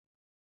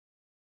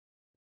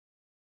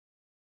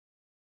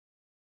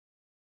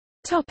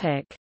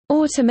 Topic: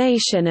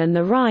 Automation and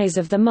the rise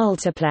of the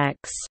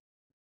multiplex.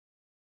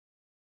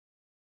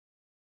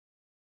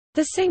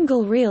 The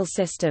single reel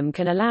system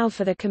can allow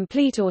for the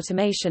complete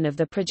automation of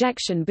the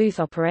projection booth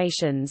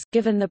operations,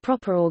 given the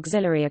proper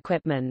auxiliary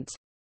equipment.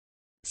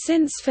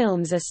 Since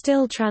films are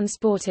still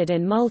transported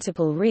in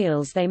multiple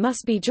reels, they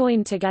must be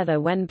joined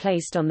together when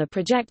placed on the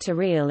projector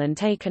reel and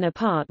taken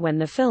apart when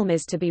the film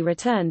is to be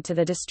returned to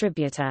the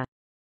distributor.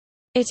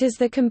 It is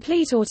the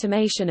complete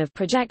automation of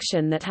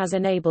projection that has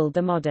enabled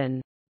the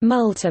modern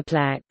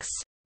multiplex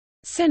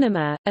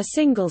cinema, a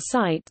single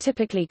site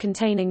typically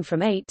containing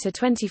from 8 to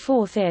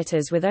 24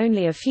 theaters with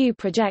only a few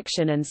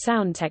projection and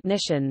sound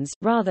technicians,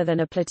 rather than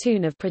a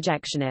platoon of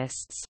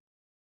projectionists.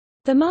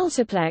 The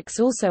multiplex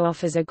also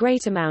offers a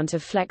great amount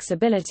of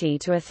flexibility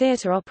to a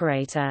theater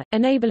operator,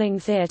 enabling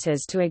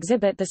theaters to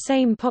exhibit the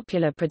same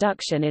popular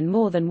production in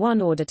more than one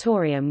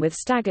auditorium with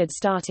staggered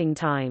starting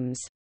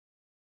times.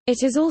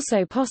 It is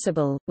also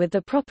possible, with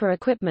the proper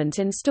equipment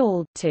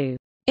installed, to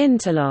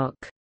interlock,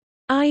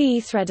 i.e.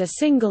 thread a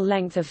single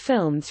length of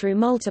film through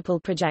multiple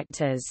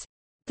projectors.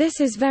 This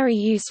is very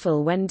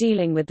useful when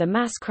dealing with the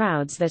mass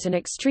crowds that an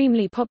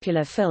extremely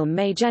popular film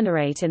may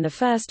generate in the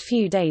first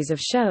few days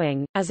of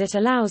showing, as it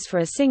allows for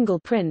a single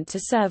print to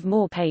serve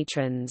more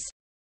patrons.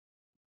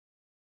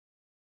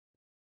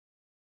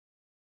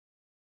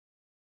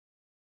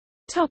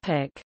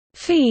 Topic: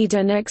 Feed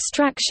and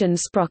extraction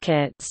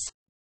sprockets.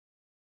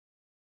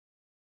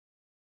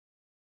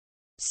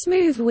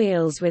 Smooth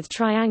wheels with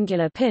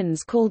triangular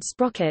pins called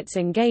sprockets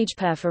engage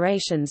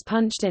perforations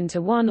punched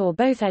into one or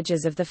both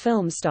edges of the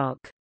film stock.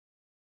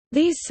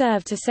 These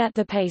serve to set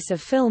the pace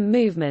of film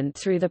movement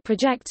through the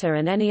projector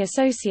and any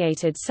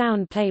associated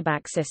sound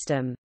playback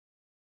system.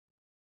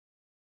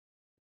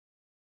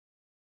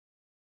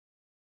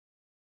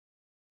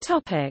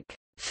 Topic: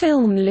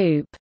 Film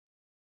loop.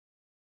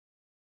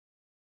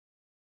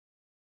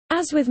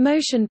 As with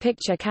motion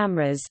picture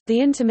cameras, the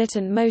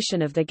intermittent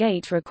motion of the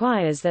gate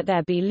requires that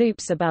there be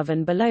loops above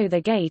and below the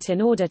gate in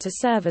order to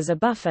serve as a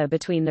buffer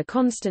between the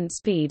constant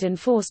speed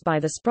enforced by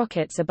the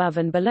sprockets above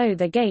and below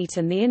the gate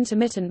and the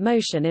intermittent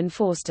motion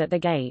enforced at the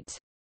gate.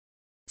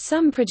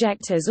 Some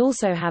projectors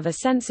also have a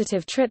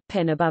sensitive trip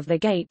pin above the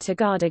gate to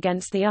guard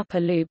against the upper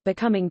loop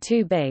becoming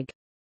too big.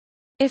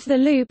 If the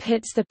loop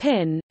hits the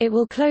pin, it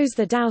will close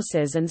the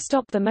Dousers and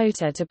stop the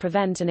motor to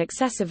prevent an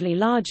excessively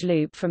large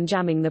loop from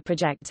jamming the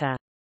projector.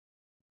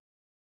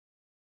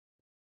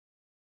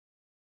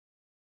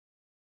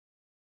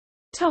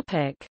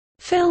 Topic: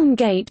 Film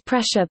gate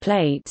pressure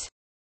plate.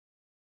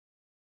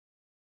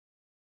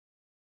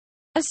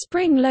 A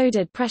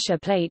spring-loaded pressure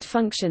plate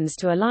functions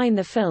to align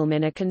the film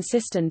in a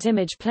consistent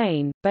image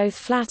plane, both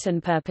flat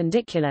and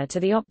perpendicular to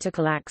the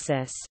optical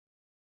axis.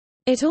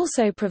 It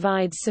also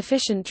provides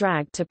sufficient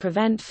drag to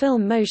prevent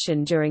film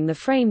motion during the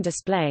frame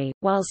display,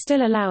 while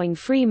still allowing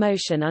free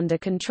motion under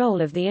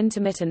control of the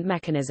intermittent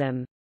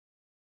mechanism.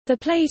 The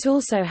plate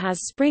also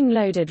has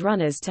spring-loaded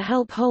runners to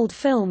help hold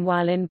film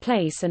while in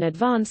place and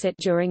advance it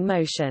during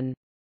motion.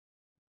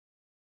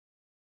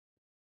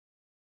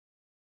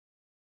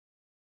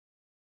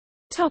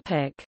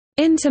 Topic: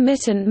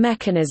 Intermittent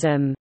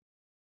mechanism.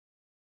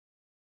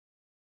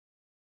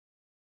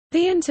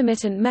 The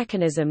intermittent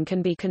mechanism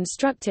can be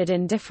constructed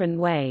in different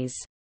ways.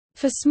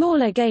 For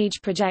smaller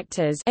gauge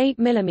projectors 8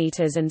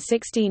 mm and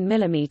 16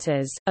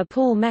 mm, a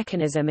Paul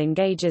mechanism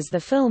engages the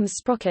film's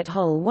sprocket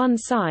hole one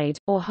side,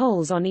 or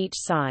holes on each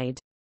side.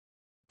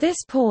 This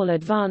Paul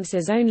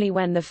advances only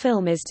when the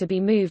film is to be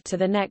moved to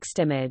the next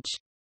image.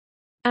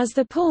 As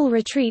the Paul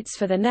retreats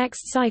for the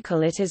next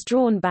cycle, it is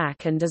drawn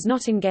back and does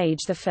not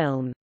engage the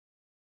film.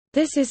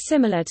 This is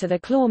similar to the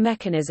claw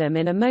mechanism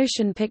in a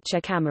motion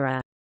picture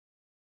camera.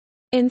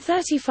 In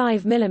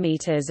 35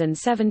 mm and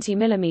 70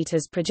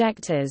 mm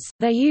projectors,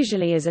 there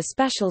usually is a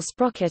special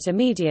sprocket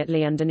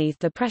immediately underneath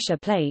the pressure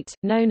plate,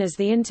 known as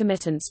the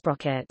intermittent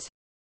sprocket.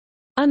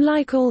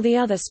 Unlike all the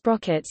other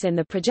sprockets in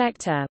the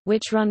projector,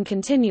 which run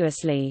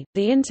continuously,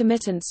 the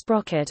intermittent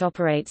sprocket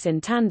operates in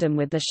tandem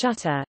with the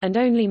shutter, and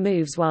only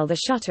moves while the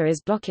shutter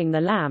is blocking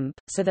the lamp,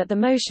 so that the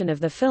motion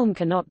of the film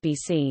cannot be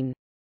seen.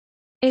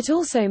 It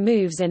also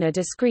moves in a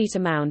discrete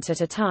amount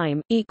at a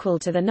time, equal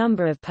to the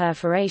number of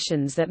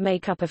perforations that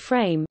make up a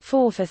frame,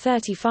 4 for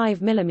 35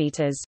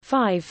 mm,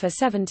 5 for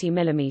 70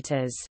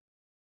 mm.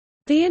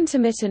 The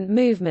intermittent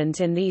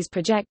movement in these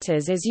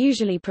projectors is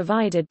usually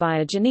provided by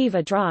a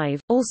Geneva drive,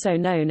 also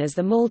known as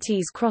the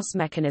Maltese cross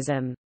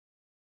mechanism.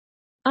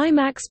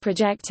 IMAX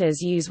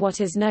projectors use what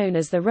is known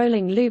as the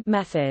rolling loop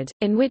method,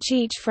 in which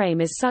each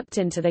frame is sucked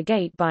into the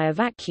gate by a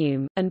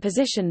vacuum, and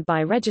positioned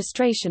by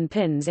registration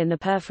pins in the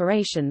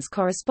perforations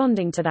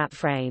corresponding to that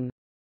frame.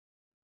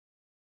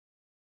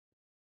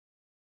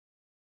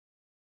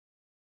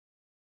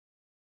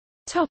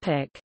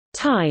 Topic: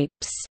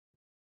 Types.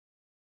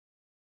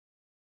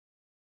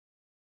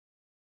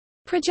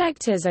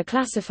 Projectors are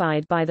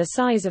classified by the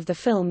size of the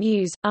film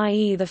used,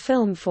 i.e. the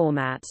film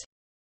format.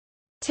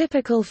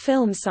 Typical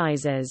film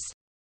sizes.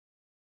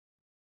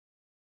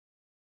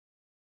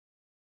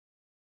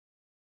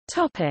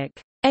 Topic: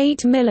 8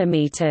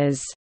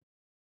 mm.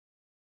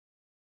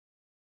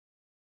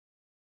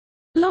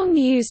 Long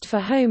used for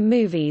home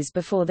movies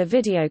before the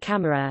video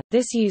camera,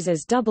 this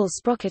uses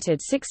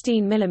double-sprocketed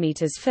 16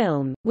 mm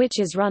film, which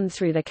is run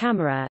through the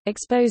camera,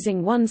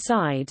 exposing one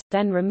side,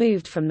 then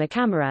removed from the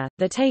camera.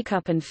 The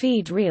take-up and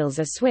feed reels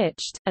are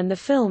switched, and the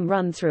film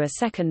run through a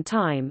second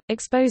time,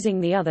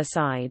 exposing the other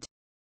side.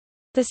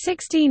 The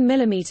 16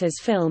 mm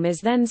film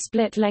is then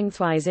split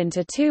lengthwise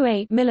into two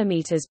 8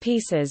 mm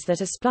pieces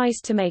that are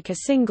spliced to make a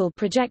single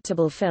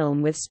projectable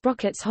film with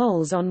sprockets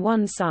holes on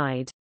one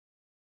side.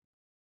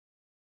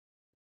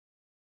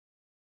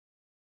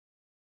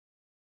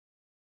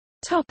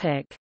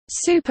 Topic: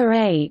 Super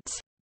 8.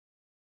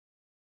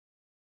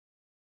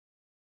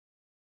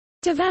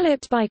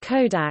 Developed by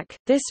Kodak,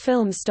 this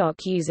film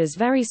stock uses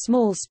very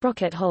small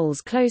sprocket holes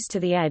close to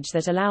the edge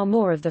that allow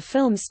more of the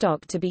film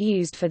stock to be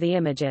used for the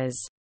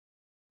images.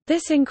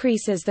 This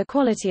increases the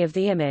quality of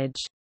the image.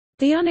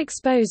 The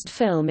unexposed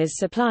film is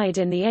supplied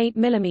in the 8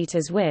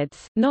 mm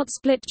width, not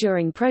split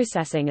during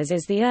processing as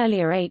is the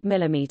earlier 8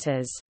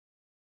 mm.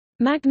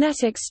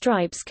 Magnetic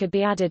stripes could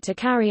be added to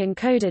carry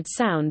encoded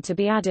sound to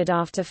be added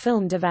after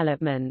film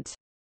development.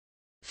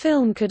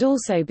 Film could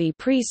also be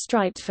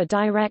pre-striped for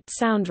direct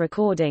sound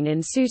recording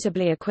in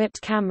suitably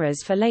equipped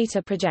cameras for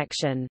later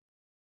projection.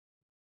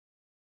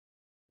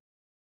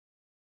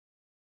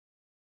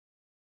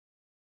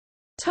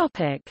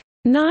 Topic: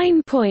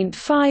 9.5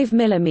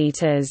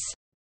 mm.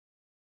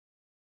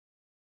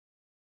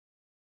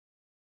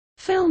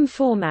 Film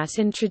format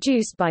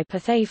introduced by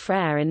Pathé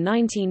Frères in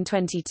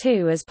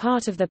 1922 as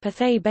part of the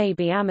Pathé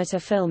Baby amateur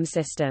film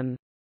system.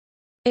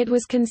 It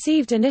was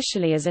conceived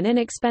initially as an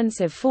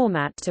inexpensive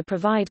format to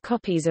provide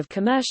copies of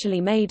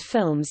commercially made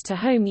films to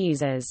home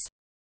users.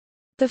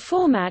 The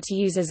format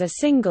uses a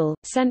single,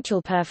 central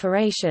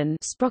perforation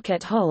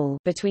sprocket hole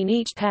between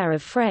each pair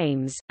of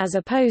frames, as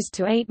opposed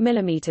to 8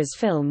 mm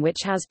film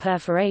which has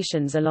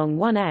perforations along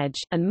one edge,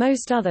 and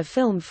most other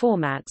film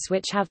formats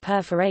which have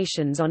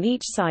perforations on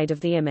each side of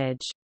the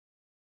image.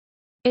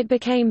 It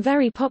became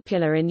very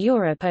popular in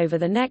Europe over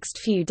the next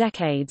few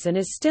decades and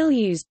is still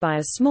used by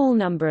a small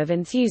number of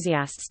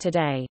enthusiasts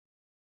today.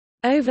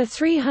 Over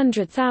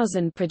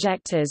 300,000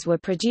 projectors were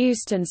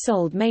produced and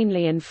sold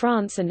mainly in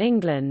France and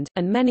England,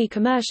 and many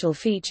commercial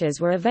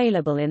features were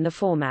available in the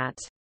format.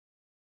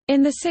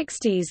 In the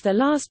 60s, the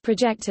last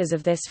projectors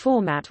of this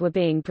format were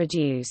being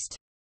produced.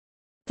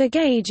 The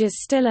gauge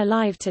is still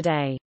alive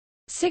today.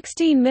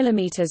 16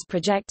 mm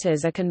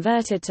projectors are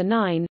converted to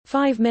 9,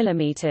 5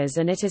 mm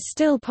and it is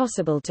still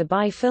possible to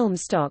buy film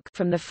stock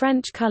from the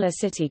French Color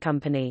City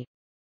company.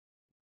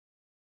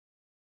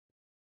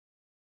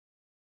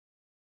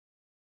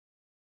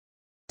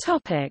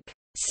 Topic: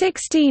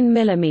 16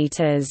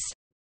 mm.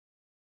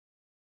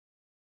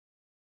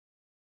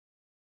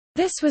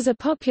 This was a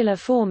popular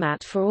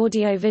format for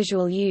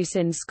audiovisual use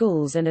in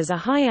schools and as a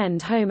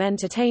high-end home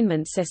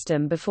entertainment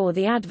system before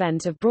the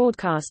advent of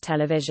broadcast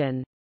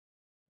television.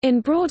 In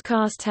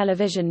broadcast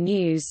television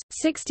news,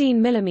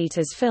 16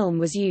 mm film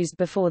was used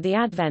before the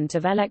advent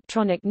of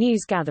electronic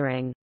news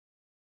gathering.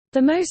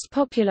 The most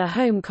popular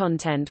home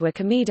content were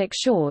comedic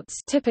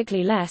shorts,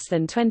 typically less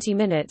than 20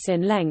 minutes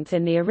in length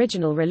in the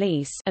original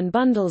release, and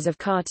bundles of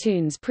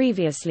cartoons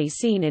previously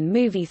seen in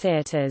movie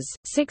theaters.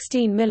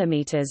 16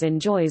 mm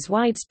enjoys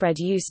widespread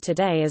use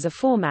today as a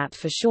format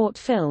for short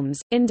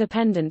films,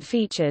 independent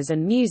features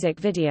and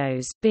music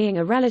videos, being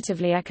a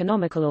relatively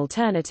economical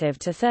alternative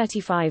to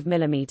 35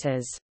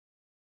 mm.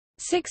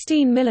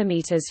 16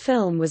 mm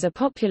film was a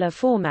popular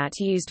format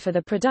used for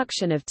the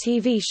production of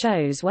TV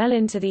shows well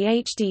into the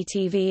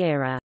HDTV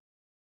era.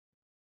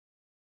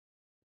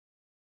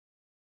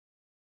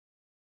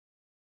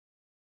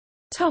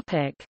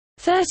 Topic: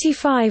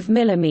 35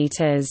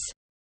 mm.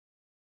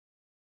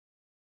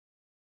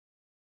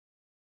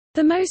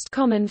 The most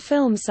common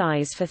film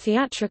size for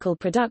theatrical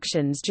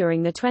productions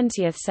during the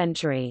 20th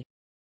century.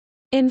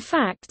 In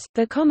fact,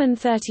 the common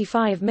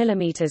 35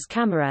 mm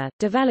camera,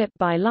 developed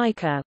by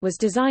Leica, was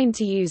designed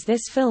to use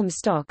this film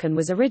stock and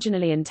was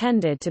originally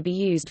intended to be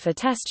used for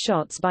test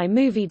shots by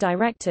movie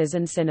directors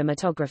and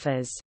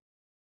cinematographers.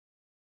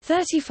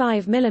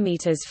 35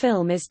 mm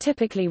film is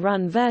typically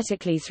run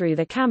vertically through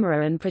the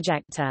camera and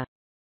projector.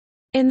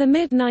 In the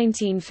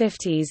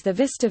mid-1950s, the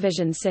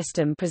VistaVision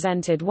system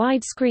presented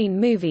widescreen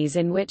movies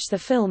in which the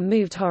film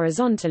moved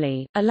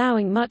horizontally,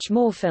 allowing much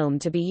more film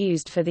to be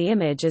used for the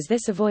image as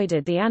this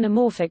avoided the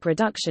anamorphic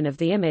reduction of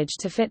the image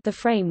to fit the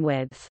frame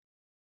width.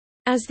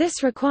 As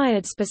this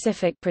required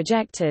specific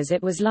projectors,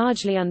 it was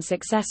largely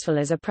unsuccessful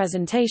as a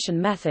presentation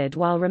method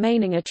while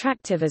remaining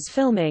attractive as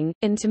filming,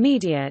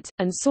 intermediate,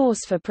 and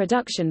source for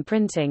production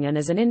printing and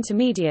as an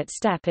intermediate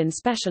step in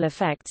special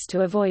effects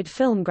to avoid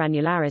film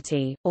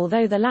granularity,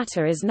 although the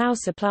latter is now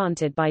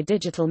supplanted by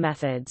digital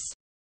methods.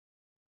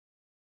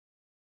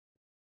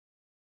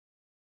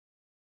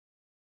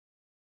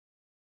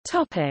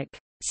 Topic: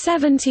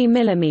 70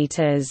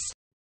 mm.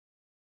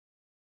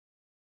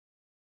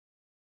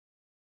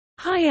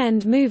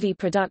 High-end movie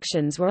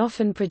productions were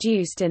often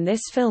produced in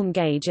this film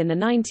gauge in the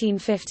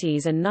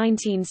 1950s and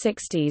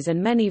 1960s,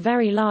 and many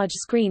very large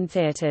screen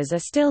theaters are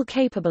still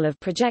capable of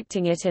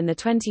projecting it in the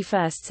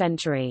 21st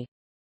century.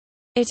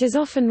 It is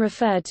often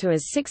referred to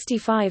as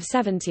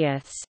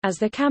 65/70ths, as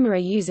the camera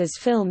uses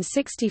film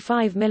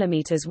 65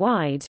 mm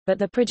wide, but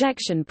the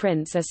projection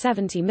prints are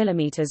 70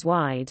 mm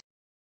wide.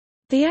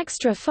 The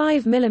extra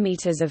 5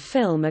 mm of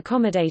film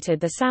accommodated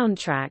the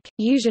soundtrack,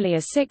 usually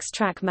a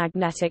 6-track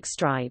magnetic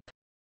stripe.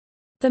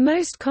 The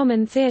most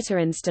common theater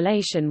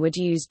installation would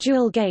use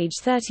dual-gauge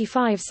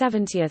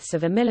 35/70ths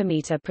of a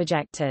millimeter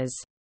projectors.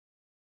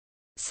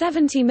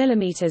 70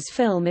 mm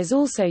film is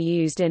also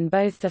used in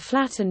both the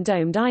flat and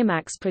domed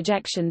IMAX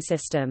projection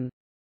system.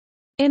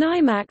 In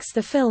IMAX,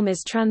 the film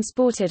is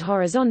transported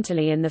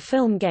horizontally in the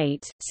film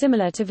gate,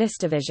 similar to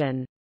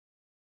VistaVision.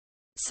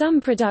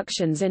 Some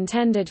productions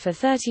intended for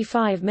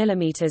 35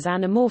 mm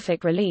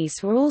anamorphic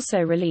release were also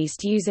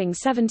released using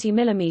 70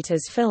 mm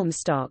film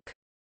stock.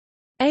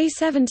 A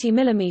 70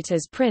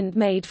 mm print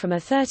made from a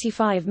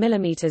 35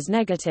 mm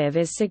negative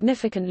is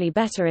significantly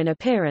better in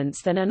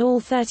appearance than an all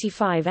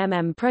 35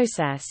 mm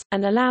process,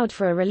 and allowed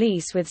for a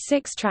release with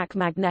 6-track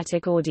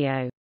magnetic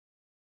audio.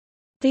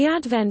 The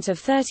advent of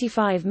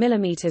 35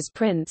 mm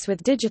prints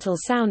with digital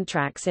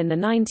soundtracks in the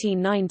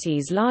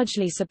 1990s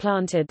largely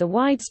supplanted the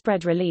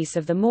widespread release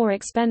of the more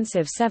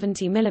expensive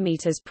 70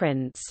 mm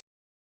prints.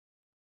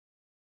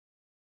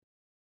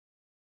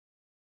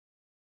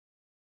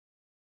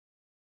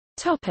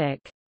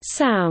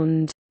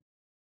 Sound.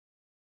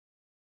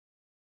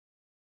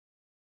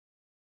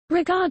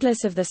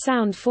 Regardless of the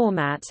sound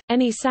format,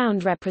 any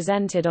sound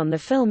represented on the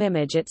film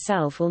image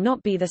itself will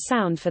not be the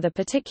sound for the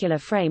particular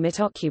frame it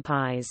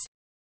occupies.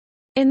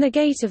 In the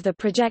gate of the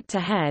projector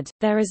head,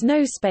 there is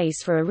no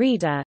space for a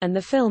reader, and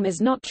the film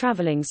is not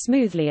traveling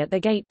smoothly at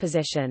the gate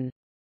position.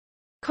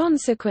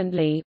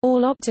 Consequently,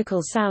 all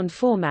optical sound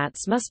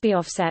formats must be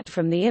offset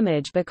from the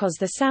image because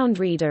the sound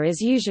reader is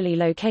usually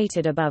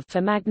located above for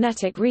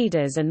magnetic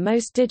readers and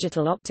most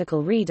digital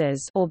optical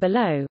readers or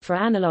below for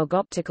analog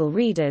optical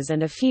readers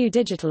and a few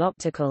digital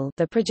optical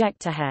the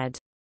projector head.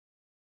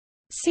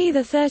 See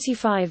the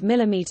 35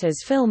 mm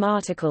film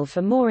article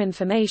for more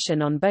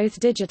information on both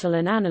digital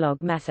and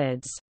analog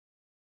methods.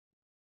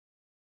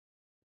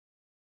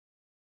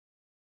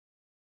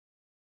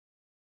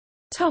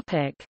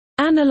 Topic: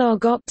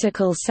 Analog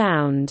optical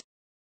sound.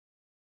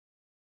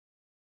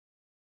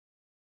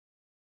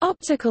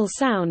 Optical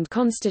sound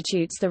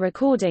constitutes the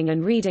recording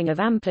and reading of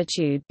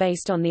amplitude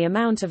based on the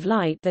amount of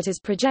light that is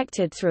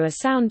projected through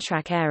a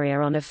soundtrack area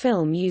on a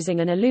film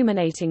using an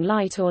illuminating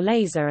light or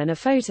laser and a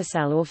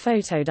photocell or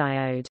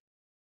photodiode.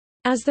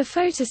 As the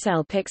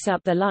photocell picks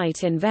up the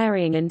light in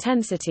varying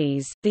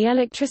intensities, the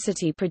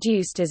electricity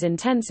produced is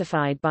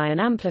intensified by an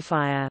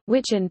amplifier,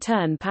 which in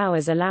turn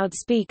powers a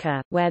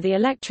loudspeaker, where the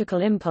electrical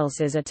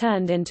impulses are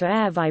turned into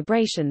air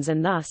vibrations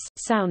and thus,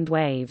 sound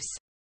waves.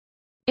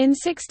 In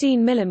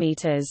 16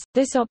 mm,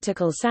 this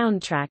optical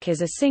soundtrack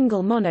is a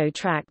single mono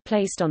track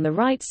placed on the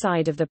right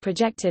side of the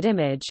projected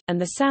image, and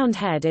the sound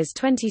head is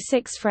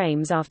 26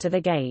 frames after the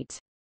gate.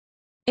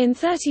 In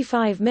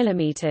 35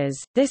 mm,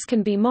 this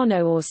can be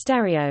mono or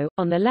stereo,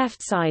 on the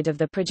left side of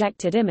the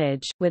projected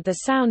image, with the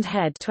sound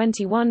head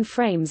 21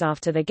 frames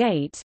after the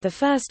gate. The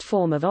first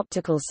form of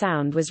optical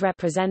sound was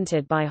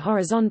represented by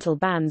horizontal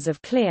bands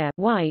of clear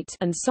white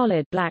and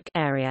solid black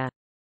area.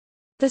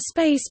 The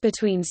space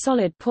between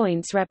solid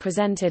points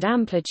represented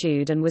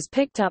amplitude and was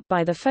picked up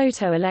by the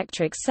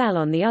photoelectric cell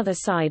on the other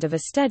side of a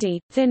steady,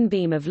 thin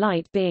beam of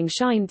light being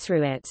shined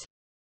through it.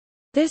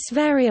 This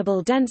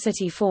variable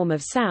density form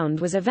of sound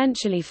was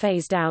eventually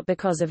phased out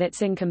because of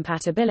its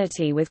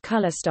incompatibility with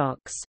color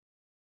stocks.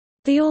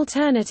 The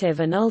alternative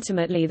and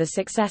ultimately the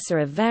successor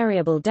of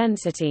variable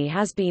density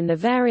has been the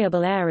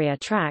variable area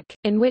track,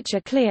 in which a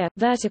clear,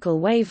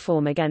 vertical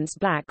waveform against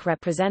black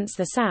represents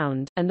the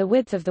sound, and the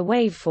width of the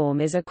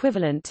waveform is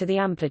equivalent to the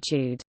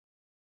amplitude.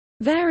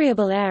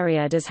 Variable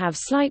area does have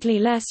slightly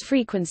less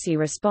frequency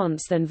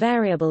response than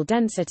variable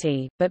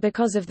density, but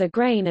because of the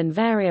grain and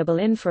variable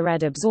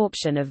infrared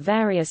absorption of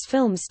various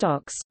film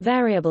stocks,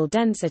 variable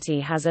density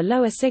has a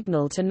lower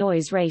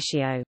signal-to-noise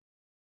ratio.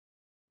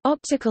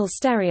 Optical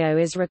stereo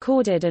is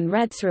recorded and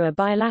read through a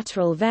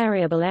bilateral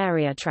variable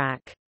area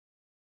track.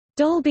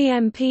 Dolby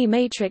MP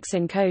matrix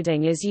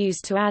encoding is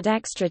used to add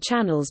extra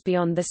channels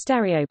beyond the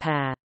stereo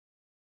pair.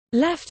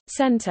 Left,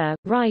 center,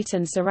 right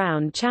and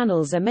surround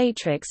channels are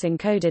matrix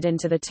encoded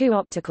into the two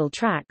optical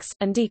tracks,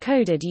 and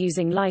decoded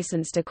using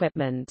licensed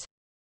equipment.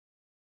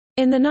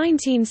 In the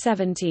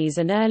 1970s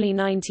and early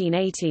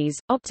 1980s,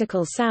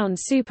 optical sound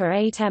Super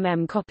 8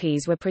 mm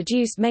copies were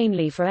produced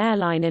mainly for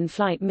airline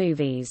in-flight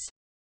movies.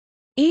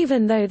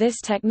 Even though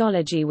this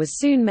technology was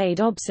soon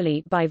made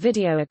obsolete by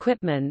video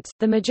equipment,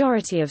 the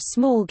majority of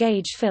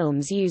small-gauge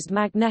films used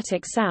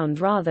magnetic sound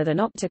rather than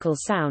optical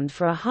sound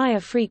for a higher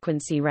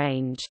frequency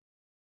range.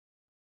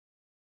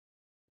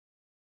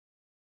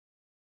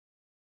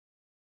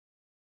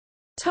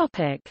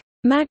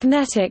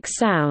 Magnetic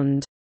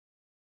sound.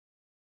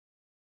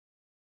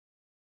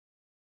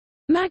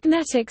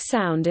 Magnetic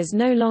sound is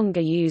no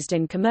longer used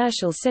in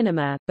commercial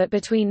cinema, but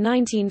between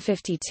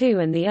 1952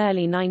 and the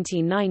early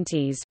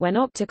 1990s, when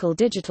optical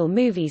digital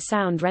movie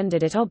sound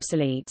rendered it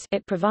obsolete,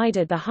 it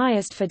provided the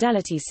highest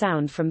fidelity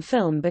sound from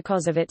film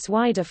because of its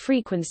wider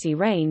frequency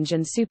range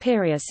and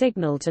superior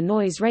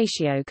signal-to-noise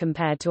ratio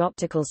compared to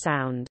optical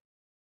sound.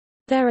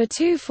 There are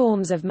two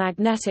forms of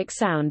magnetic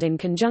sound in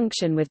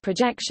conjunction with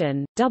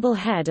projection: double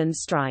head and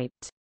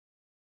striped.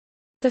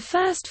 The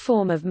first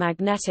form of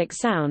magnetic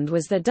sound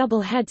was the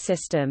double head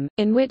system,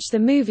 in which the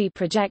movie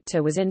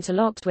projector was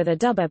interlocked with a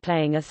dubber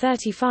playing a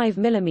 35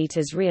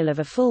 mm reel of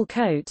a full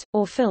coat,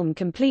 or film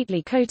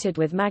completely coated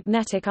with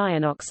magnetic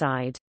iron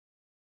oxide.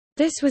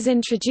 This was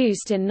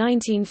introduced in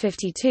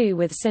 1952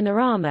 with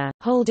Cinerama,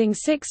 holding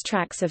 6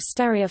 tracks of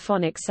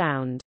stereophonic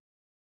sound.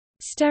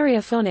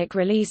 Stereophonic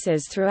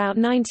releases throughout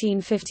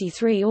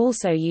 1953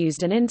 also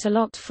used an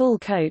interlocked full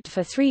coat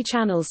for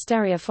 3-channel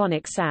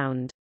stereophonic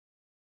sound.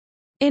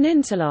 In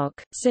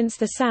interlock, since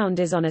the sound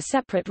is on a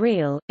separate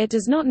reel, it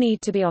does not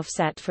need to be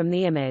offset from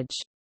the image.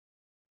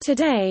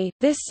 Today,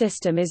 this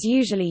system is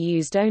usually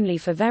used only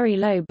for very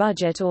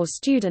low-budget or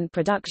student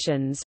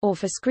productions, or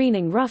for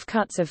screening rough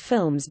cuts of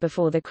films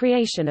before the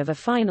creation of a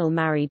final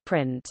married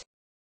print.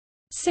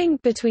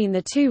 Sync between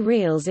the 2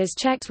 reels is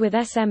checked with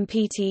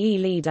SMPTE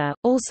leader,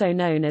 also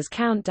known as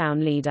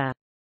countdown leader.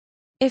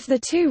 If the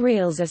 2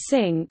 reels are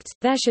synced,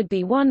 there should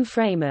be 1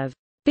 frame of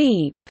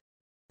beep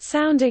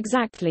sound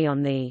exactly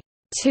on the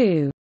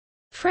 2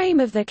 frame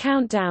of the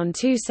countdown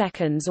 2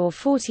 seconds or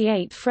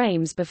 48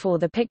 frames before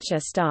the picture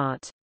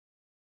start.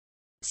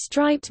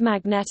 Striped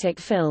magnetic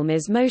film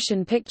is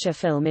motion picture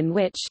film in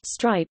which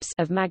stripes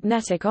of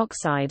magnetic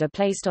oxide are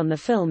placed on the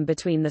film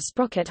between the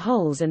sprocket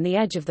holes and the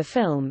edge of the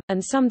film,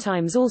 and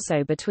sometimes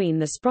also between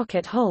the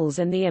sprocket holes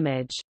and the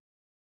image.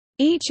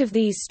 Each of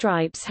these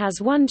stripes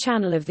has 1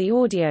 channel of the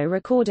audio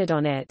recorded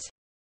on it.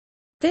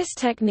 This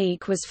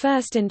technique was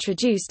first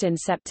introduced in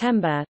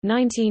September,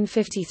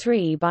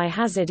 1953 by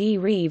Hazard E.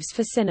 Reeves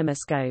for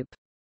CinemaScope.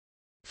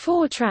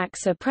 4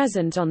 tracks are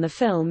present on the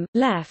film: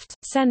 left,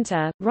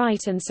 center,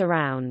 right and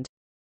surround.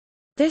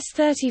 This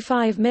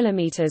 35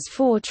 mm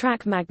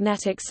 4-track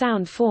magnetic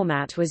sound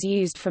format was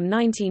used from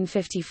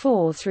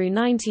 1954 through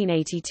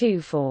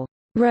 1982 for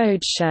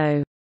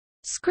roadshow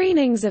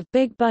screenings of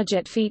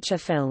big-budget feature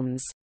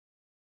films.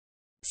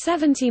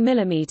 70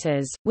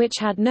 mm, which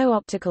had no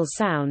optical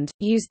sound,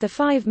 used the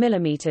 5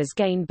 mm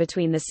gained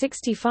between the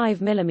 65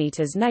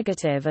 mm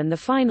negative and the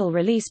final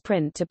release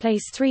print to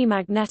place 3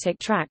 magnetic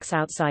tracks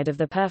outside of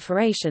the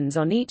perforations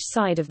on each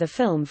side of the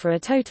film for a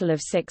total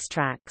of 6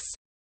 tracks.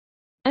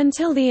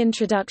 Until the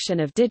introduction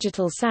of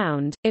digital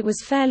sound, it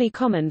was fairly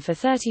common for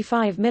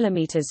 35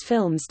 mm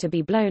films to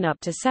be blown up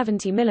to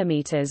 70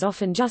 mm,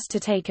 often just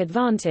to take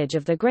advantage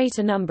of the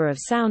greater number of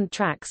sound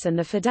tracks and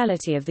the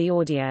fidelity of the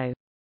audio.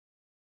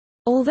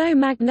 Although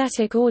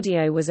magnetic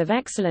audio was of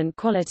excellent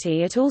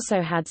quality, it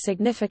also had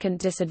significant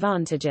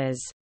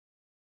disadvantages.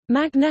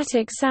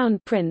 Magnetic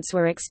sound prints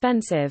were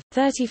expensive.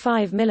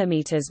 35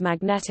 mm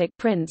magnetic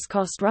prints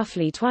cost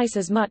roughly twice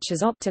as much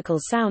as optical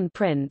sound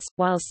prints,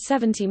 whilst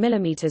 70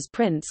 mm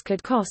prints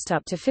could cost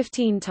up to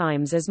 15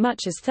 times as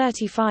much as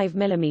 35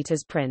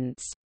 mm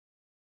prints.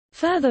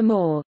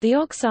 Furthermore, the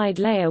oxide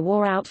layer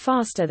wore out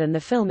faster than the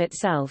film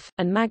itself,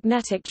 and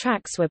magnetic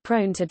tracks were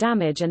prone to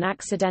damage and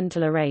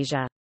accidental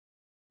erasure.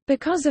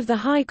 Because of the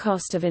high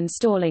cost of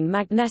installing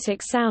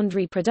magnetic sound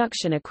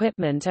reproduction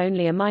equipment,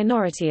 only a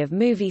minority of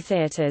movie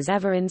theaters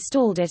ever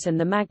installed it, and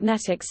the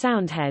magnetic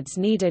sound heads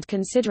needed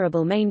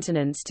considerable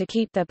maintenance to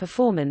keep their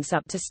performance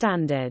up to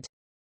standard.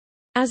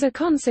 As a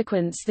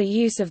consequence, the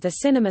use of the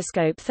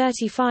CinemaScope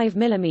 35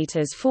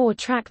 mm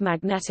 4-track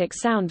magnetic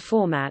sound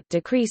format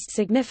decreased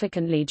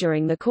significantly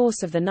during the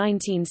course of the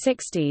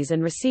 1960s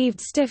and received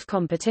stiff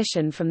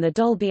competition from the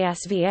Dolby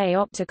SVA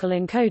optical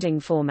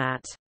encoding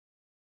format.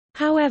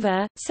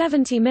 However,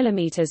 70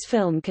 mm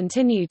film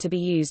continued to be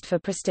used for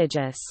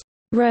prestigious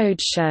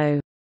roadshow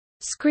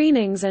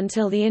screenings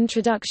until the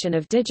introduction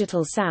of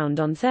digital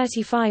sound on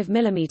 35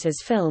 mm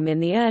film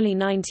in the early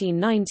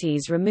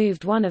 1990s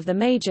removed one of the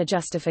major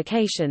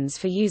justifications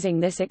for using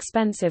this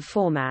expensive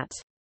format.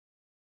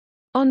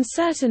 On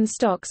certain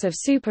stocks of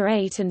Super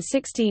 8 and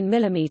 16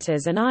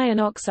 mm, an iron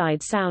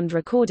oxide sound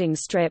recording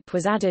strip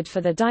was added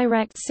for the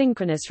direct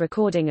synchronous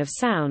recording of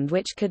sound,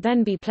 which could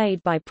then be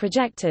played by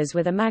projectors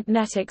with a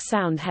magnetic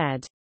sound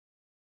head.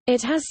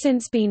 It has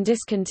since been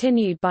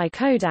discontinued by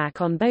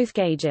Kodak on both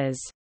gauges.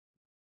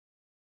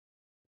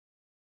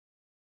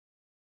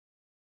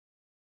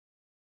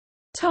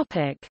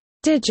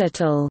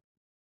 Digital.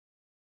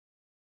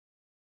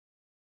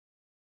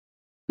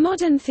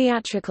 Modern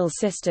theatrical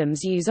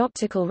systems use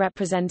optical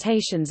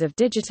representations of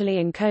digitally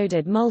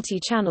encoded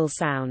multi-channel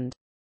sound.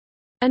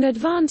 An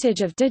advantage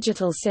of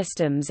digital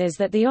systems is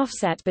that the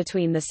offset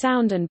between the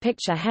sound and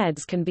picture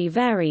heads can be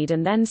varied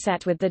and then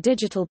set with the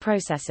digital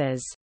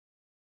processors.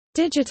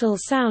 Digital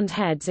sound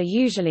heads are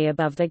usually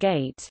above the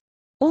gate.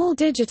 All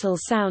digital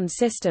sound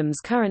systems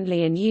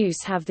currently in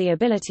use have the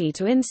ability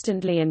to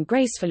instantly and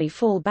gracefully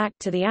fall back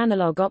to the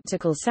analog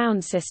optical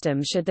sound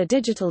system should the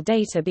digital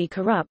data be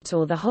corrupt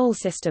or the whole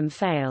system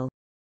fail.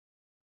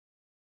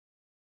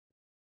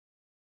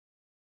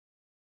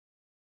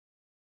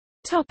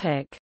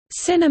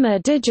 Cinema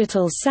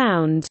digital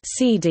sound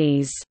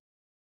 (CDs).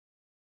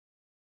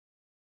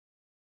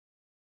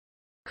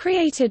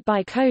 Created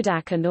by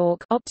Kodak and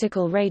ORC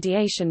Optical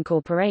Radiation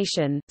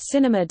Corporation,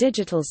 Cinema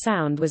Digital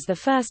Sound was the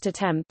first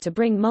attempt to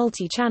bring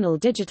multi-channel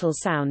digital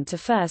sound to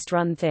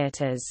first-run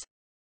theaters.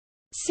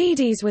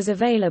 CDs was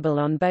available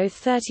on both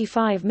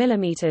 35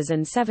 mm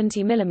and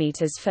 70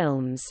 mm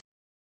films.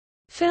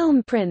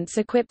 Film prints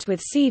equipped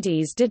with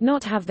CDs did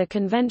not have the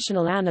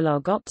conventional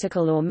analog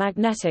optical or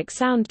magnetic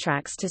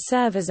soundtracks to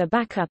serve as a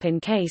backup in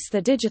case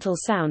the digital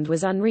sound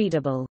was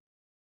unreadable.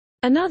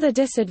 Another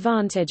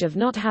disadvantage of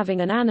not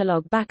having an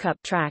analog backup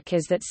track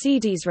is that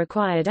CDs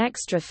required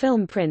extra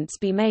film prints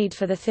be made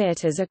for the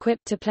theaters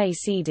equipped to play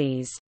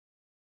CDs.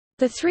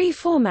 The three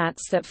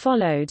formats that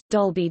followed,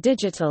 Dolby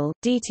Digital,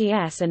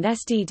 DTS and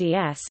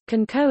SDDS,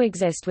 can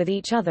coexist with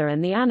each other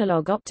and the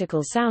analog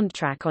optical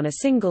soundtrack on a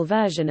single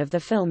version of the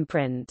film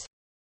print.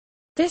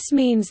 This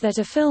means that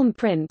a film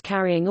print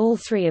carrying all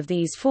three of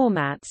these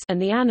formats and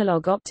the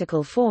analog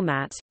optical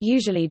format,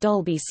 usually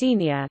Dolby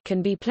Senior,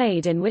 can be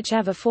played in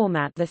whichever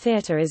format the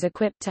theater is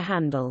equipped to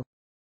handle.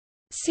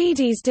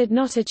 CDs did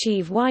not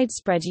achieve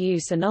widespread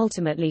use and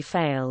ultimately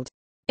failed.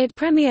 It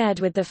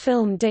premiered with the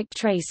film Dick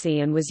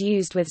Tracy and was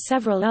used with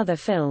several other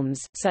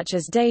films, such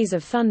as Days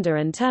of Thunder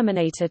and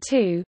Terminator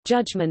 2,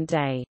 Judgment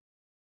Day.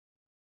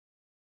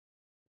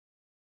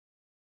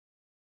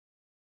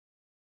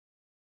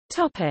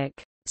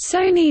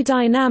 Sony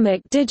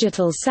Dynamic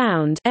Digital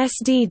Sound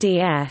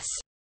 (SDDS).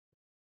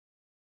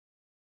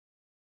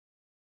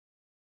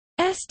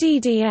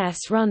 SDDS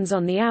runs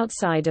on the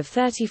outside of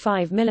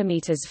 35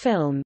 mm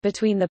film,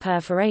 between the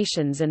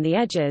perforations and the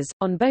edges,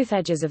 on both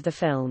edges of the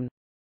film.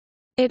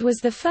 It was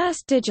the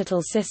first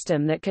digital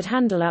system that could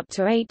handle up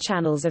to 8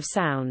 channels of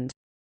sound.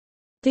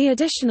 The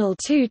additional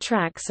 2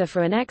 tracks are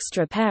for an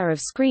extra pair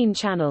of screen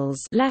channels,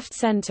 left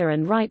center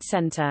and right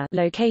center,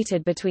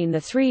 located between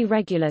the 3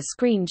 regular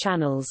screen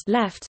channels,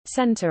 left,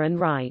 center and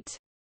right.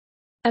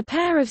 A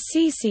pair of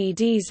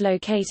CCDs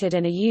located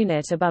in a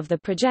unit above the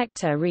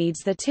projector reads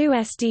the 2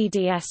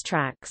 SDDS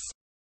tracks.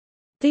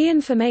 The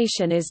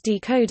information is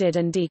decoded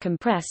and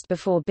decompressed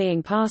before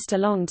being passed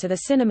along to the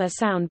cinema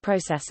sound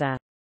processor.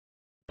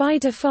 By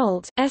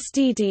default,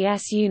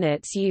 SDDS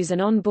units use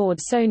an onboard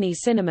Sony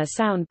Cinema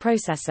sound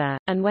processor,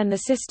 and when the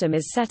system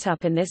is set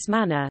up in this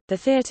manner, the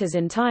theater's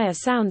entire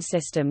sound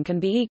system can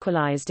be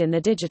equalized in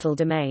the digital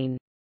domain.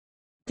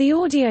 The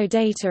audio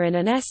data in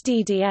an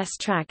SDDS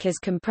track is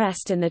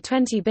compressed in the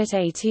 20-bit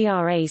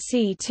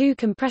ATRAC2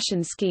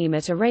 compression scheme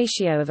at a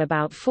ratio of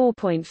about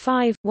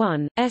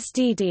 4.5:1.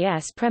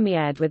 SDDS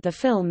premiered with the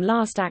film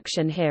Last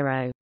Action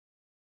Hero.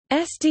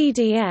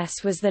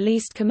 SDDS was the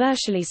least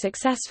commercially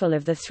successful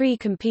of the 3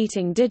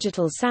 competing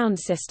digital sound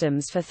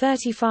systems for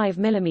 35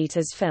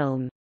 mm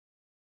film.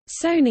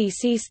 Sony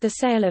ceased the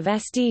sale of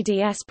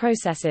SDDS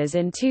processors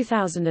in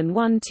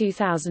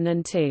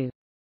 2001-2002.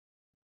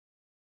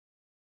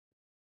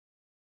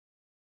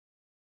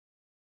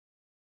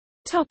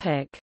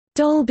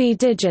 Dolby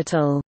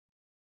Digital.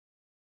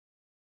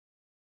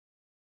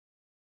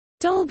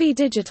 Dolby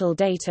Digital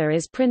data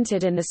is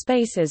printed in the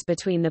spaces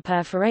between the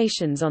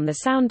perforations on the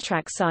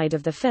soundtrack side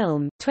of the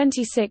film,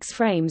 26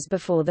 frames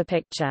before the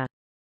picture.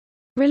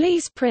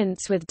 Release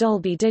prints with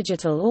Dolby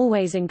Digital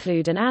always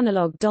include an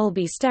analog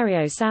Dolby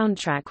stereo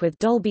soundtrack with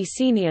Dolby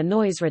Senior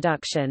noise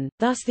reduction,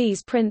 thus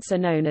these prints are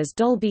known as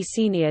Dolby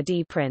Senior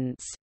D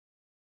prints.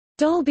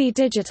 Dolby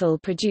Digital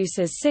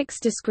produces 6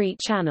 discrete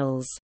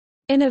channels.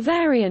 In a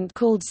variant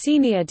called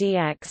Senior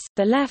DX,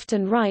 the left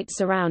and right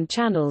surround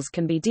channels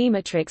can be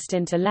dematrixed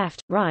into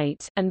left,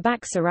 right, and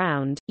back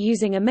surround,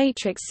 using a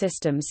matrix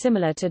system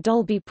similar to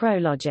Dolby Pro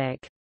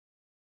logic.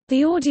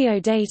 The audio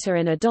data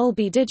in a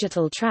Dolby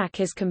Digital track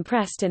is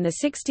compressed in the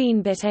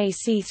 16-bit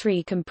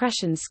AC3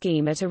 compression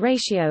scheme at a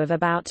ratio of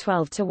about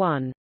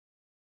 12:1.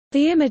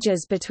 The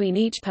images between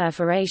each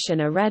perforation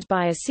are read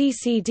by a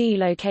CCD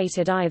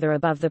located either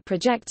above the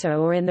projector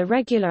or in the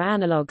regular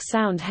analog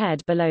sound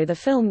head below the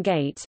film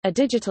gate, a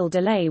digital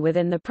delay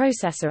within the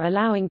processor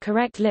allowing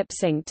correct lip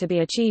sync to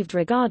be achieved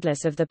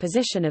regardless of the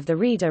position of the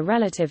reader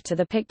relative to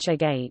the picture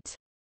gate.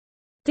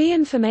 The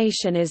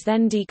information is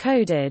then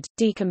decoded,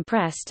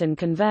 decompressed and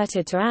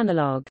converted to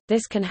analog.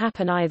 This can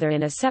happen either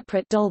in a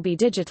separate Dolby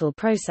Digital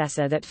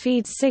processor that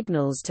feeds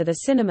signals to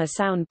the cinema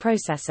sound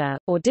processor,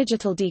 or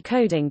digital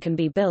decoding can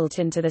be built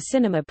into the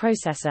cinema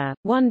processor.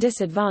 One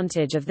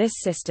disadvantage of this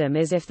system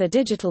is if the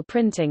digital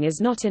printing is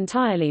not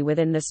entirely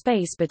within the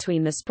space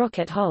between the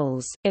sprocket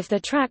holes. If the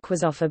track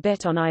was off a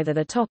bit on either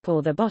the top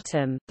or the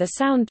bottom, the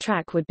sound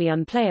track would be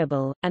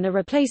unplayable, and a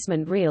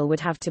replacement reel would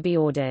have to be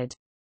ordered.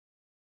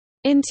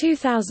 In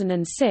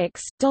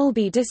 2006,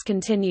 Dolby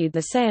discontinued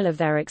the sale of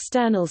their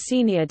external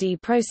Senior D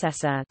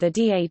processor, the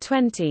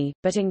DA20,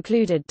 but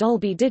included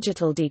Dolby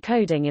Digital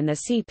decoding in the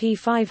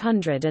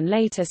CP500 and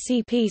later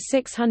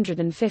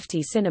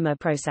CP650 cinema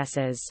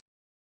processors.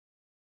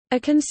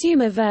 A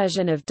consumer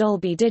version of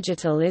Dolby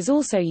Digital is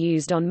also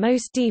used on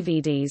most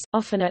DVDs,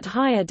 often at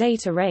higher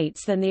data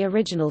rates than the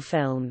original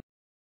film.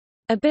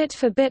 A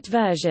bit-for-bit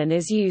version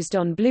is used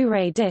on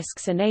Blu-ray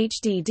discs and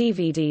HD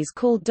DVDs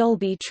called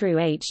Dolby True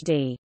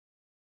HD.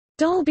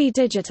 Dolby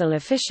Digital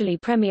officially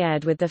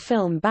premiered with the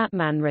film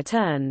Batman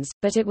Returns,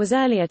 but it was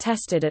earlier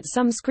tested at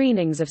some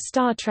screenings of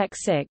Star Trek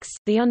VI: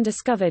 The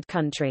Undiscovered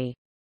Country.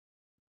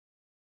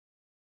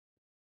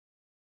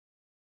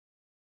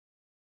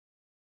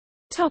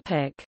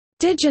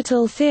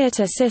 Digital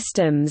Theater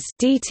Systems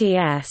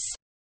 (DTS).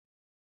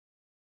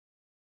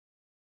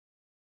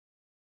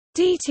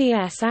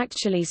 DTS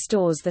actually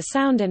stores the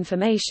sound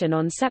information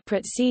on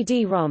separate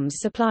CD-ROMs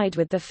supplied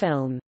with the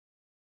film.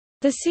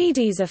 The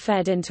CDs are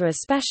fed into a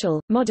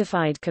special,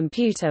 modified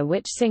computer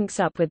which syncs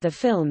up with the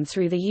film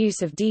through the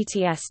use of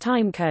DTS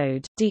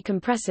timecode,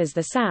 decompresses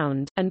the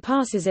sound, and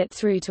passes it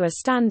through to a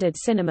standard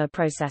cinema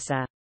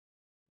processor.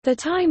 The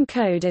time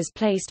code is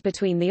placed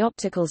between the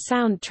optical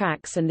sound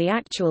tracks and the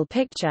actual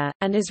picture,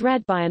 and is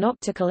read by an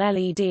optical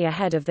LED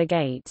ahead of the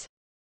gate.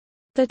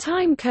 The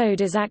time code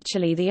is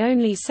actually the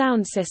only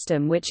sound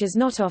system which is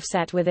not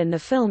offset within the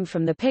film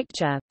from the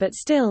picture, but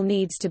still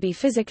needs to be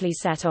physically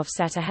set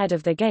offset ahead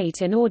of the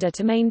gate in order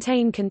to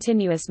maintain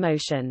continuous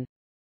motion.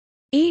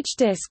 Each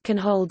disc can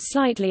hold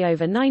slightly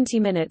over 90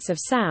 minutes of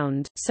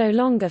sound, so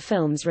longer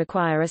films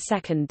require a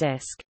second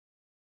disc.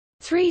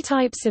 Three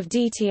types of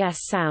DTS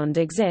sound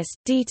exist: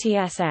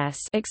 DTS-S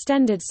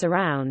extended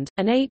surround,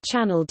 an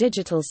 8-channel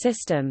digital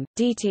system,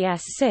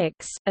 DTS-6,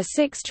 a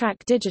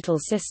 6-track digital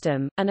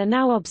system, and a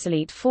now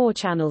obsolete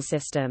 4-channel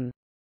system.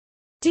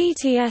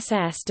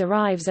 DTS-S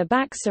derives a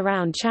back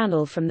surround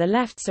channel from the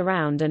left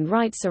surround and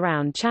right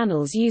surround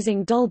channels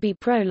using Dolby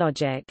Pro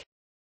logic.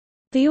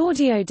 The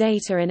audio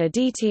data in a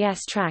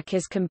DTS track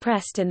is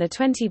compressed in the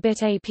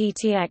 20-bit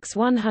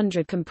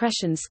aptX100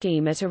 compression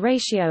scheme at a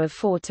ratio of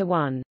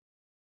 4:1.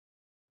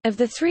 Of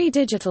the three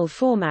digital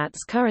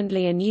formats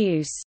currently in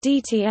use,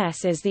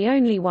 DTS is the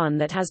only one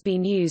that has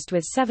been used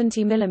with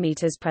 70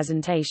 mm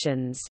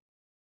presentations.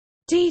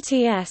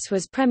 DTS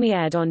was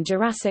premiered on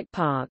Jurassic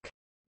Park.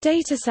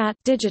 Datasat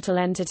Digital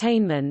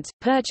Entertainment,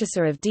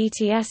 purchaser of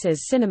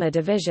DTS's cinema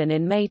division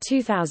in May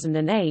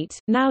 2008,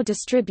 now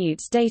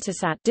distributes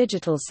Datasat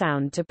Digital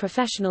Sound to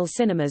professional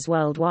cinemas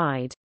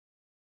worldwide.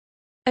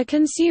 A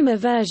consumer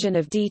version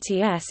of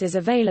DTS is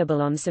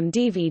available on some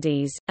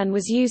DVDs, and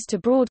was used to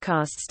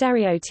broadcast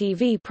stereo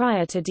TV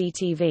prior to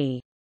DTV.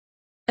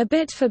 A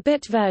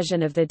bit-for-bit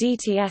version of the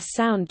DTS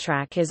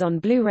soundtrack is on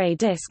Blu-ray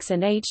discs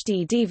and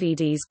HD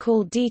DVDs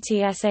called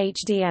DTS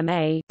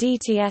HDMA,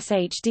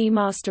 DTS HD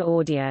Master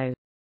Audio.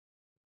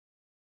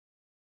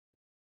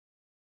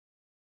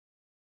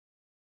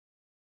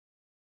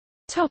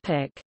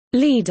 Topic: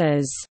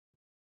 Leaders.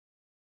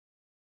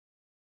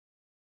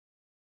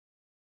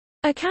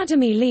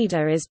 Academy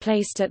Leader is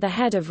placed at the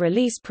head of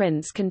release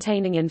prints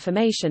containing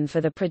information for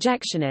the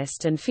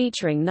projectionist and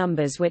featuring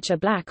numbers which are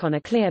black on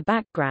a clear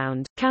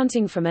background,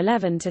 counting from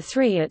 11 to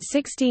 3 at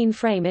 16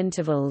 frame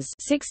intervals.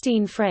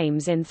 16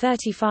 frames in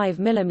 35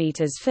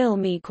 mm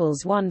film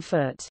equals 1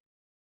 foot.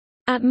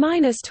 At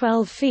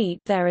 -12 feet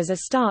there is a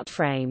start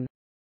frame.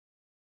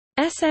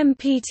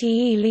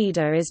 SMPTE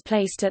Leader is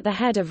placed at the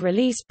head of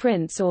release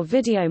prints or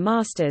video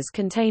masters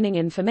containing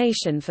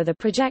information for the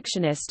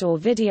projectionist or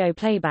video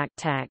playback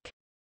tech.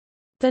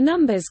 The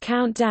numbers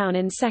count down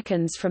in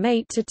seconds from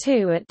 8 to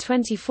 2 at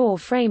 24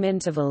 frame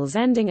intervals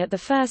ending at the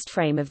first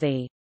frame of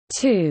the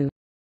 2,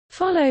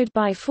 followed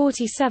by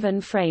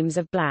 47 frames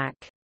of black.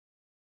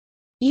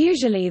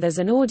 Usually there's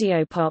an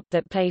audio pop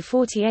that play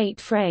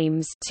 48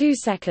 frames 2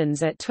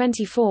 seconds at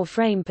 24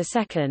 frame per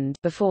second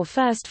before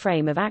first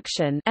frame of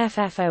action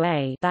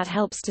FFOA that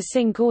helps to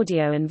sync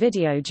audio and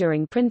video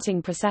during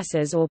printing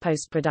processes or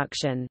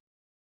post-production.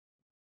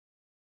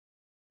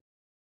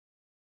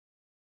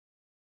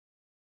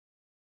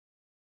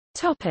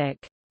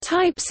 Topic: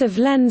 Types of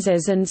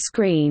lenses and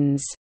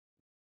screens.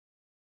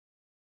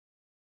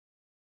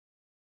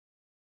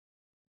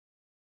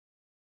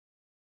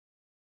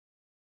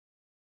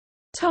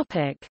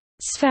 Topic: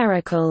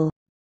 Spherical.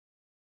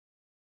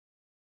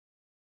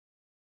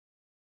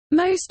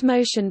 Most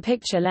motion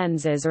picture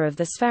lenses are of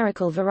the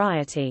spherical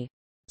variety.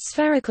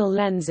 Spherical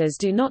lenses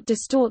do not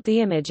distort the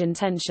image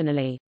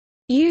intentionally.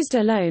 Used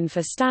alone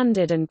for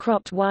standard and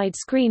cropped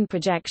wide-screen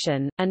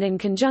projection, and in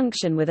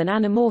conjunction with an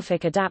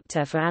anamorphic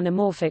adapter for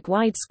anamorphic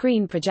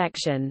wide-screen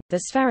projection,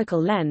 the spherical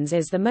lens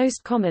is the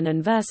most common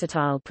and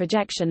versatile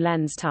projection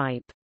lens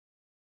type.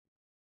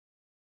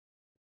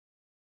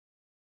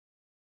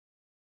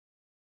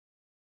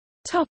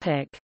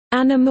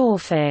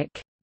 Anamorphic.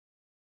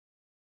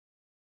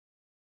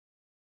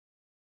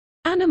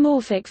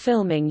 Anamorphic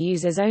filming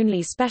uses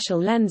only special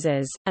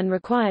lenses, and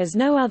requires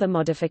no other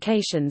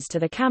modifications to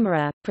the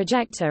camera,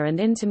 projector and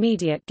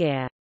intermediate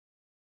gear.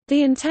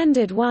 The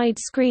intended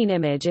wide-screen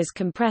image is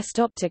compressed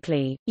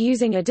optically,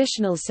 using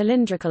additional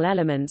cylindrical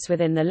elements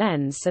within the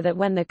lens so that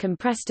when the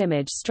compressed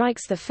image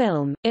strikes the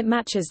film, it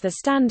matches the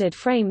standard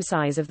frame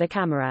size of the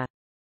camera.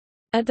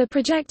 At the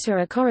projector,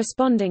 a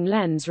corresponding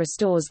lens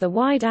restores the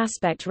wide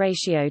aspect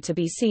ratio to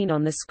be seen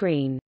on the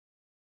screen.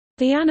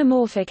 The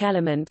anamorphic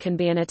element can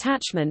be an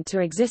attachment to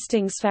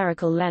existing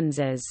spherical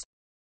lenses.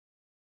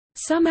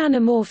 Some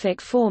anamorphic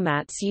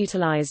formats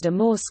utilized a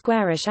more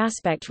squarish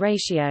aspect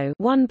ratio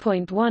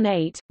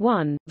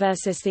 1.18:1,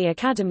 versus the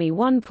Academy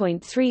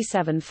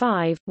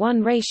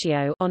 1.375:1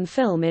 ratio on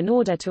film in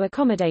order to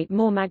accommodate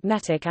more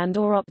magnetic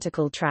and/or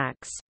optical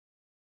tracks.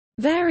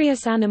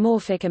 Various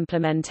anamorphic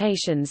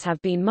implementations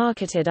have been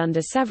marketed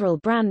under several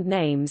brand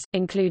names,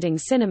 including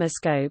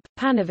CinemaScope,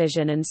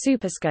 Panavision and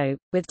Superscope,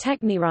 with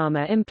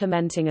Technirama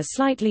implementing a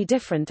slightly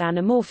different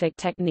anamorphic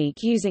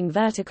technique using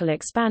vertical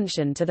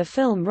expansion to the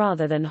film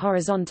rather than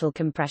horizontal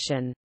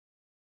compression.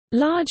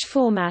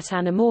 Large-format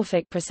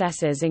anamorphic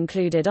processors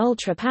included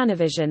Ultra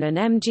Panavision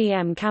and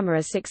MGM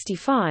Camera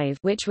 65,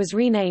 which was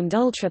renamed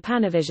Ultra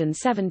Panavision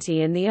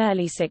 70 in the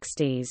early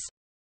 60s.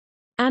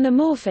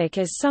 Anamorphic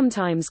is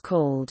sometimes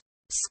called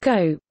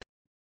scope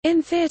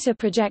in theater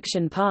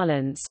projection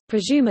parlance,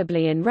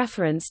 presumably in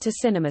reference to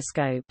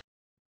cinemascope.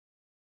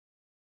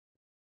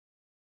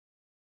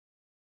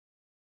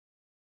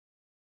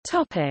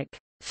 Topic: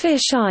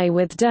 Fisheye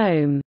with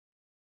dome.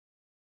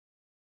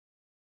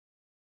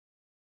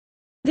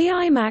 The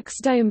IMAX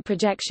dome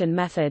projection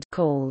method,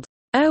 called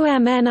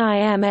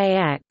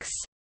OMNIMAX,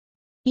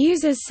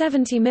 uses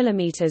 70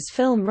 mm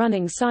film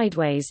running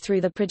sideways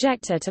through the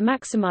projector to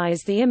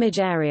maximize the image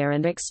area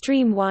and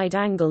extreme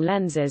wide-angle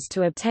lenses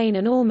to obtain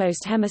an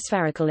almost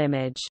hemispherical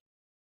image.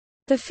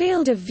 The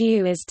field of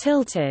view is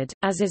tilted,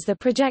 as is the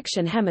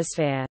projection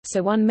hemisphere,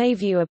 so one may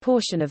view a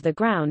portion of the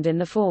ground in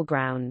the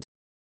foreground.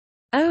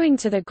 Owing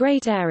to the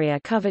great area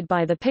covered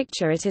by the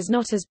picture, it is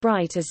not as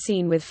bright as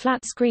seen with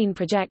flat-screen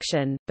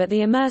projection, but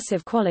the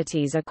immersive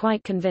qualities are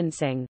quite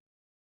convincing.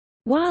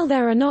 While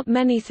there are not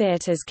many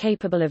theaters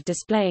capable of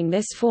displaying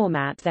this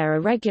format, there are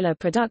regular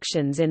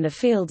productions in the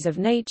fields of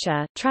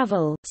nature,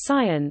 travel,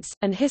 science,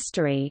 and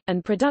history,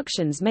 and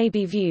productions may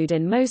be viewed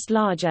in most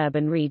large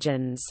urban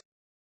regions.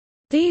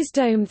 These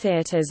dome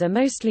theaters are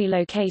mostly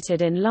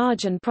located in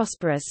large and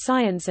prosperous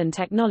science and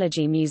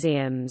technology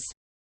museums.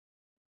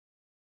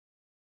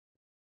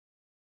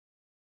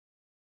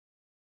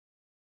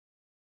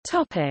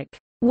 Topic: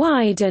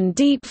 Wide and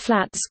deep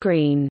flat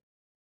screen.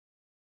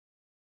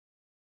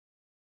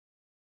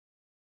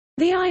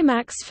 The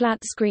IMAX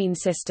flat-screen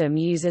system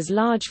uses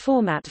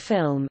large-format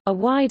film, a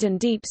wide and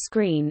deep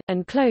screen,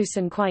 and close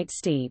and quite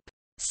steep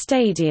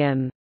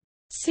stadium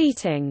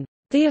seating.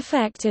 The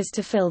effect is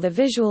to fill the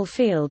visual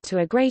field to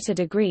a greater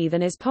degree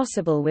than is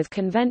possible with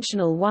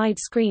conventional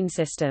wide-screen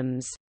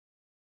systems.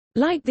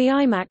 Like the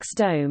IMAX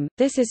dome,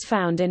 this is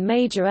found in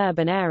major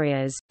urban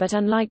areas, but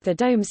unlike the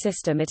dome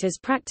system, it is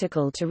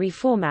practical to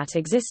reformat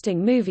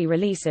existing movie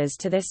releases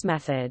to this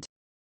method.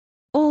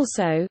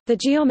 Also, the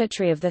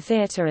geometry of the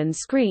theater and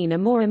screen are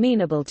more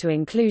amenable to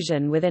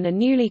inclusion within a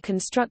newly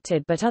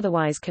constructed but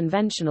otherwise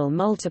conventional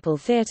multiple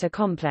theater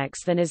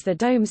complex than is the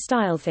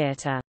dome-style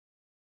theater.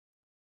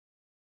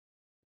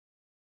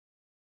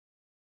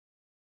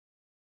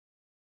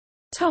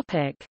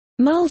 Topic: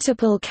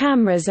 Multiple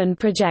cameras and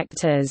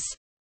projectors.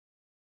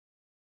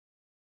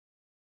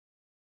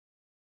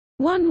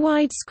 One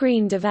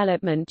widescreen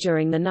development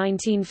during the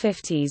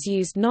 1950s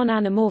used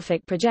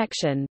non-anamorphic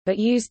projection, but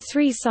used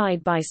three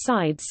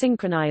side-by-side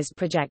synchronized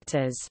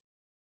projectors.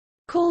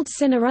 Called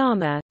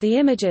Cinerama, the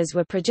images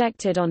were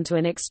projected onto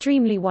an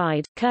extremely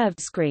wide, curved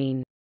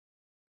screen.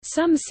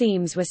 Some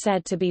seams were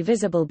said to be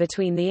visible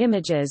between the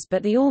images,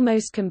 but the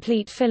almost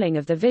complete filling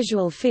of the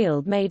visual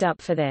field made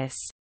up for this.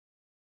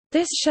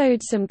 This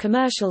showed some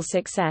commercial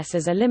success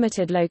as a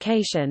limited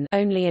location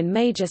only in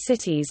major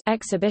cities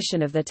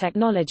exhibition of the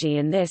technology,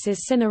 and this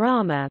is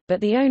Cinerama, but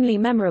the only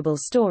memorable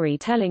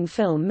story-telling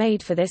film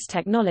made for this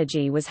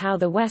technology was How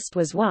the West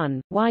Was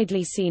Won,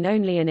 widely seen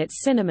only in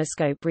its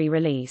CinemaScope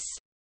re-release.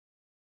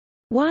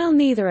 While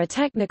neither a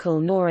technical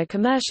nor a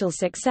commercial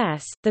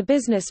success, the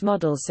business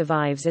model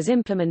survives as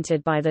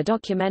implemented by the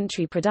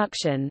documentary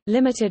production,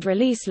 limited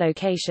release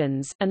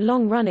locations, and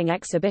long-running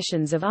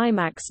exhibitions of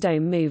IMAX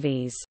dome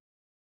movies.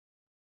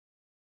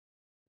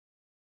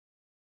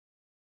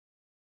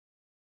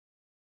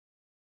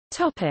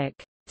 Topic: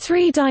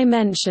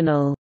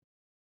 Three-dimensional.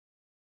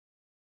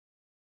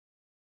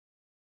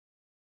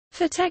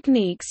 For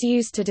techniques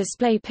used to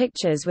display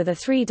pictures with a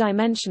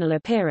three-dimensional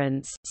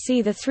appearance,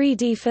 see the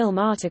 3D film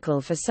article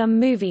for some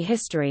movie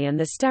history and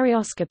the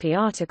stereoscopy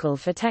article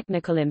for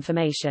technical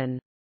information.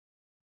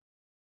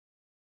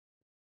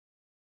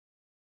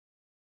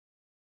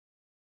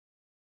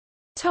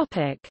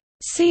 Topic: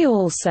 See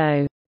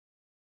also: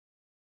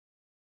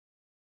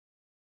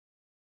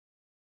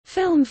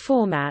 Film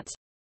format,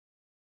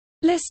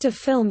 List of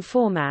film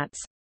formats,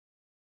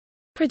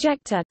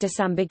 projector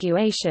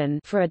disambiguation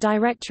for a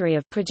directory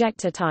of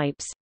projector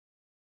types,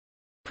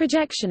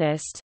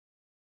 projectionist,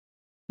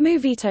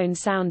 movietone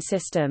sound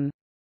system,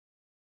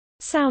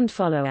 sound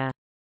follower.